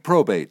Avoid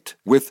Probate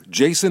with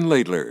Jason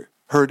Laidler.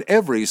 Heard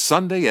every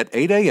Sunday at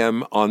 8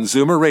 a.m. on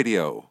Zoomer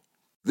Radio.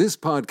 This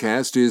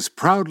podcast is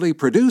proudly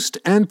produced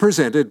and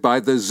presented by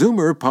the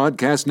Zoomer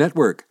Podcast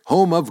Network,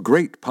 home of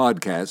great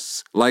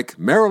podcasts like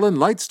Marilyn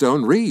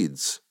Lightstone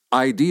Reads,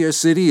 Idea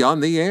City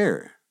on the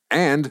Air,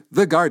 and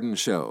The Garden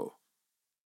Show.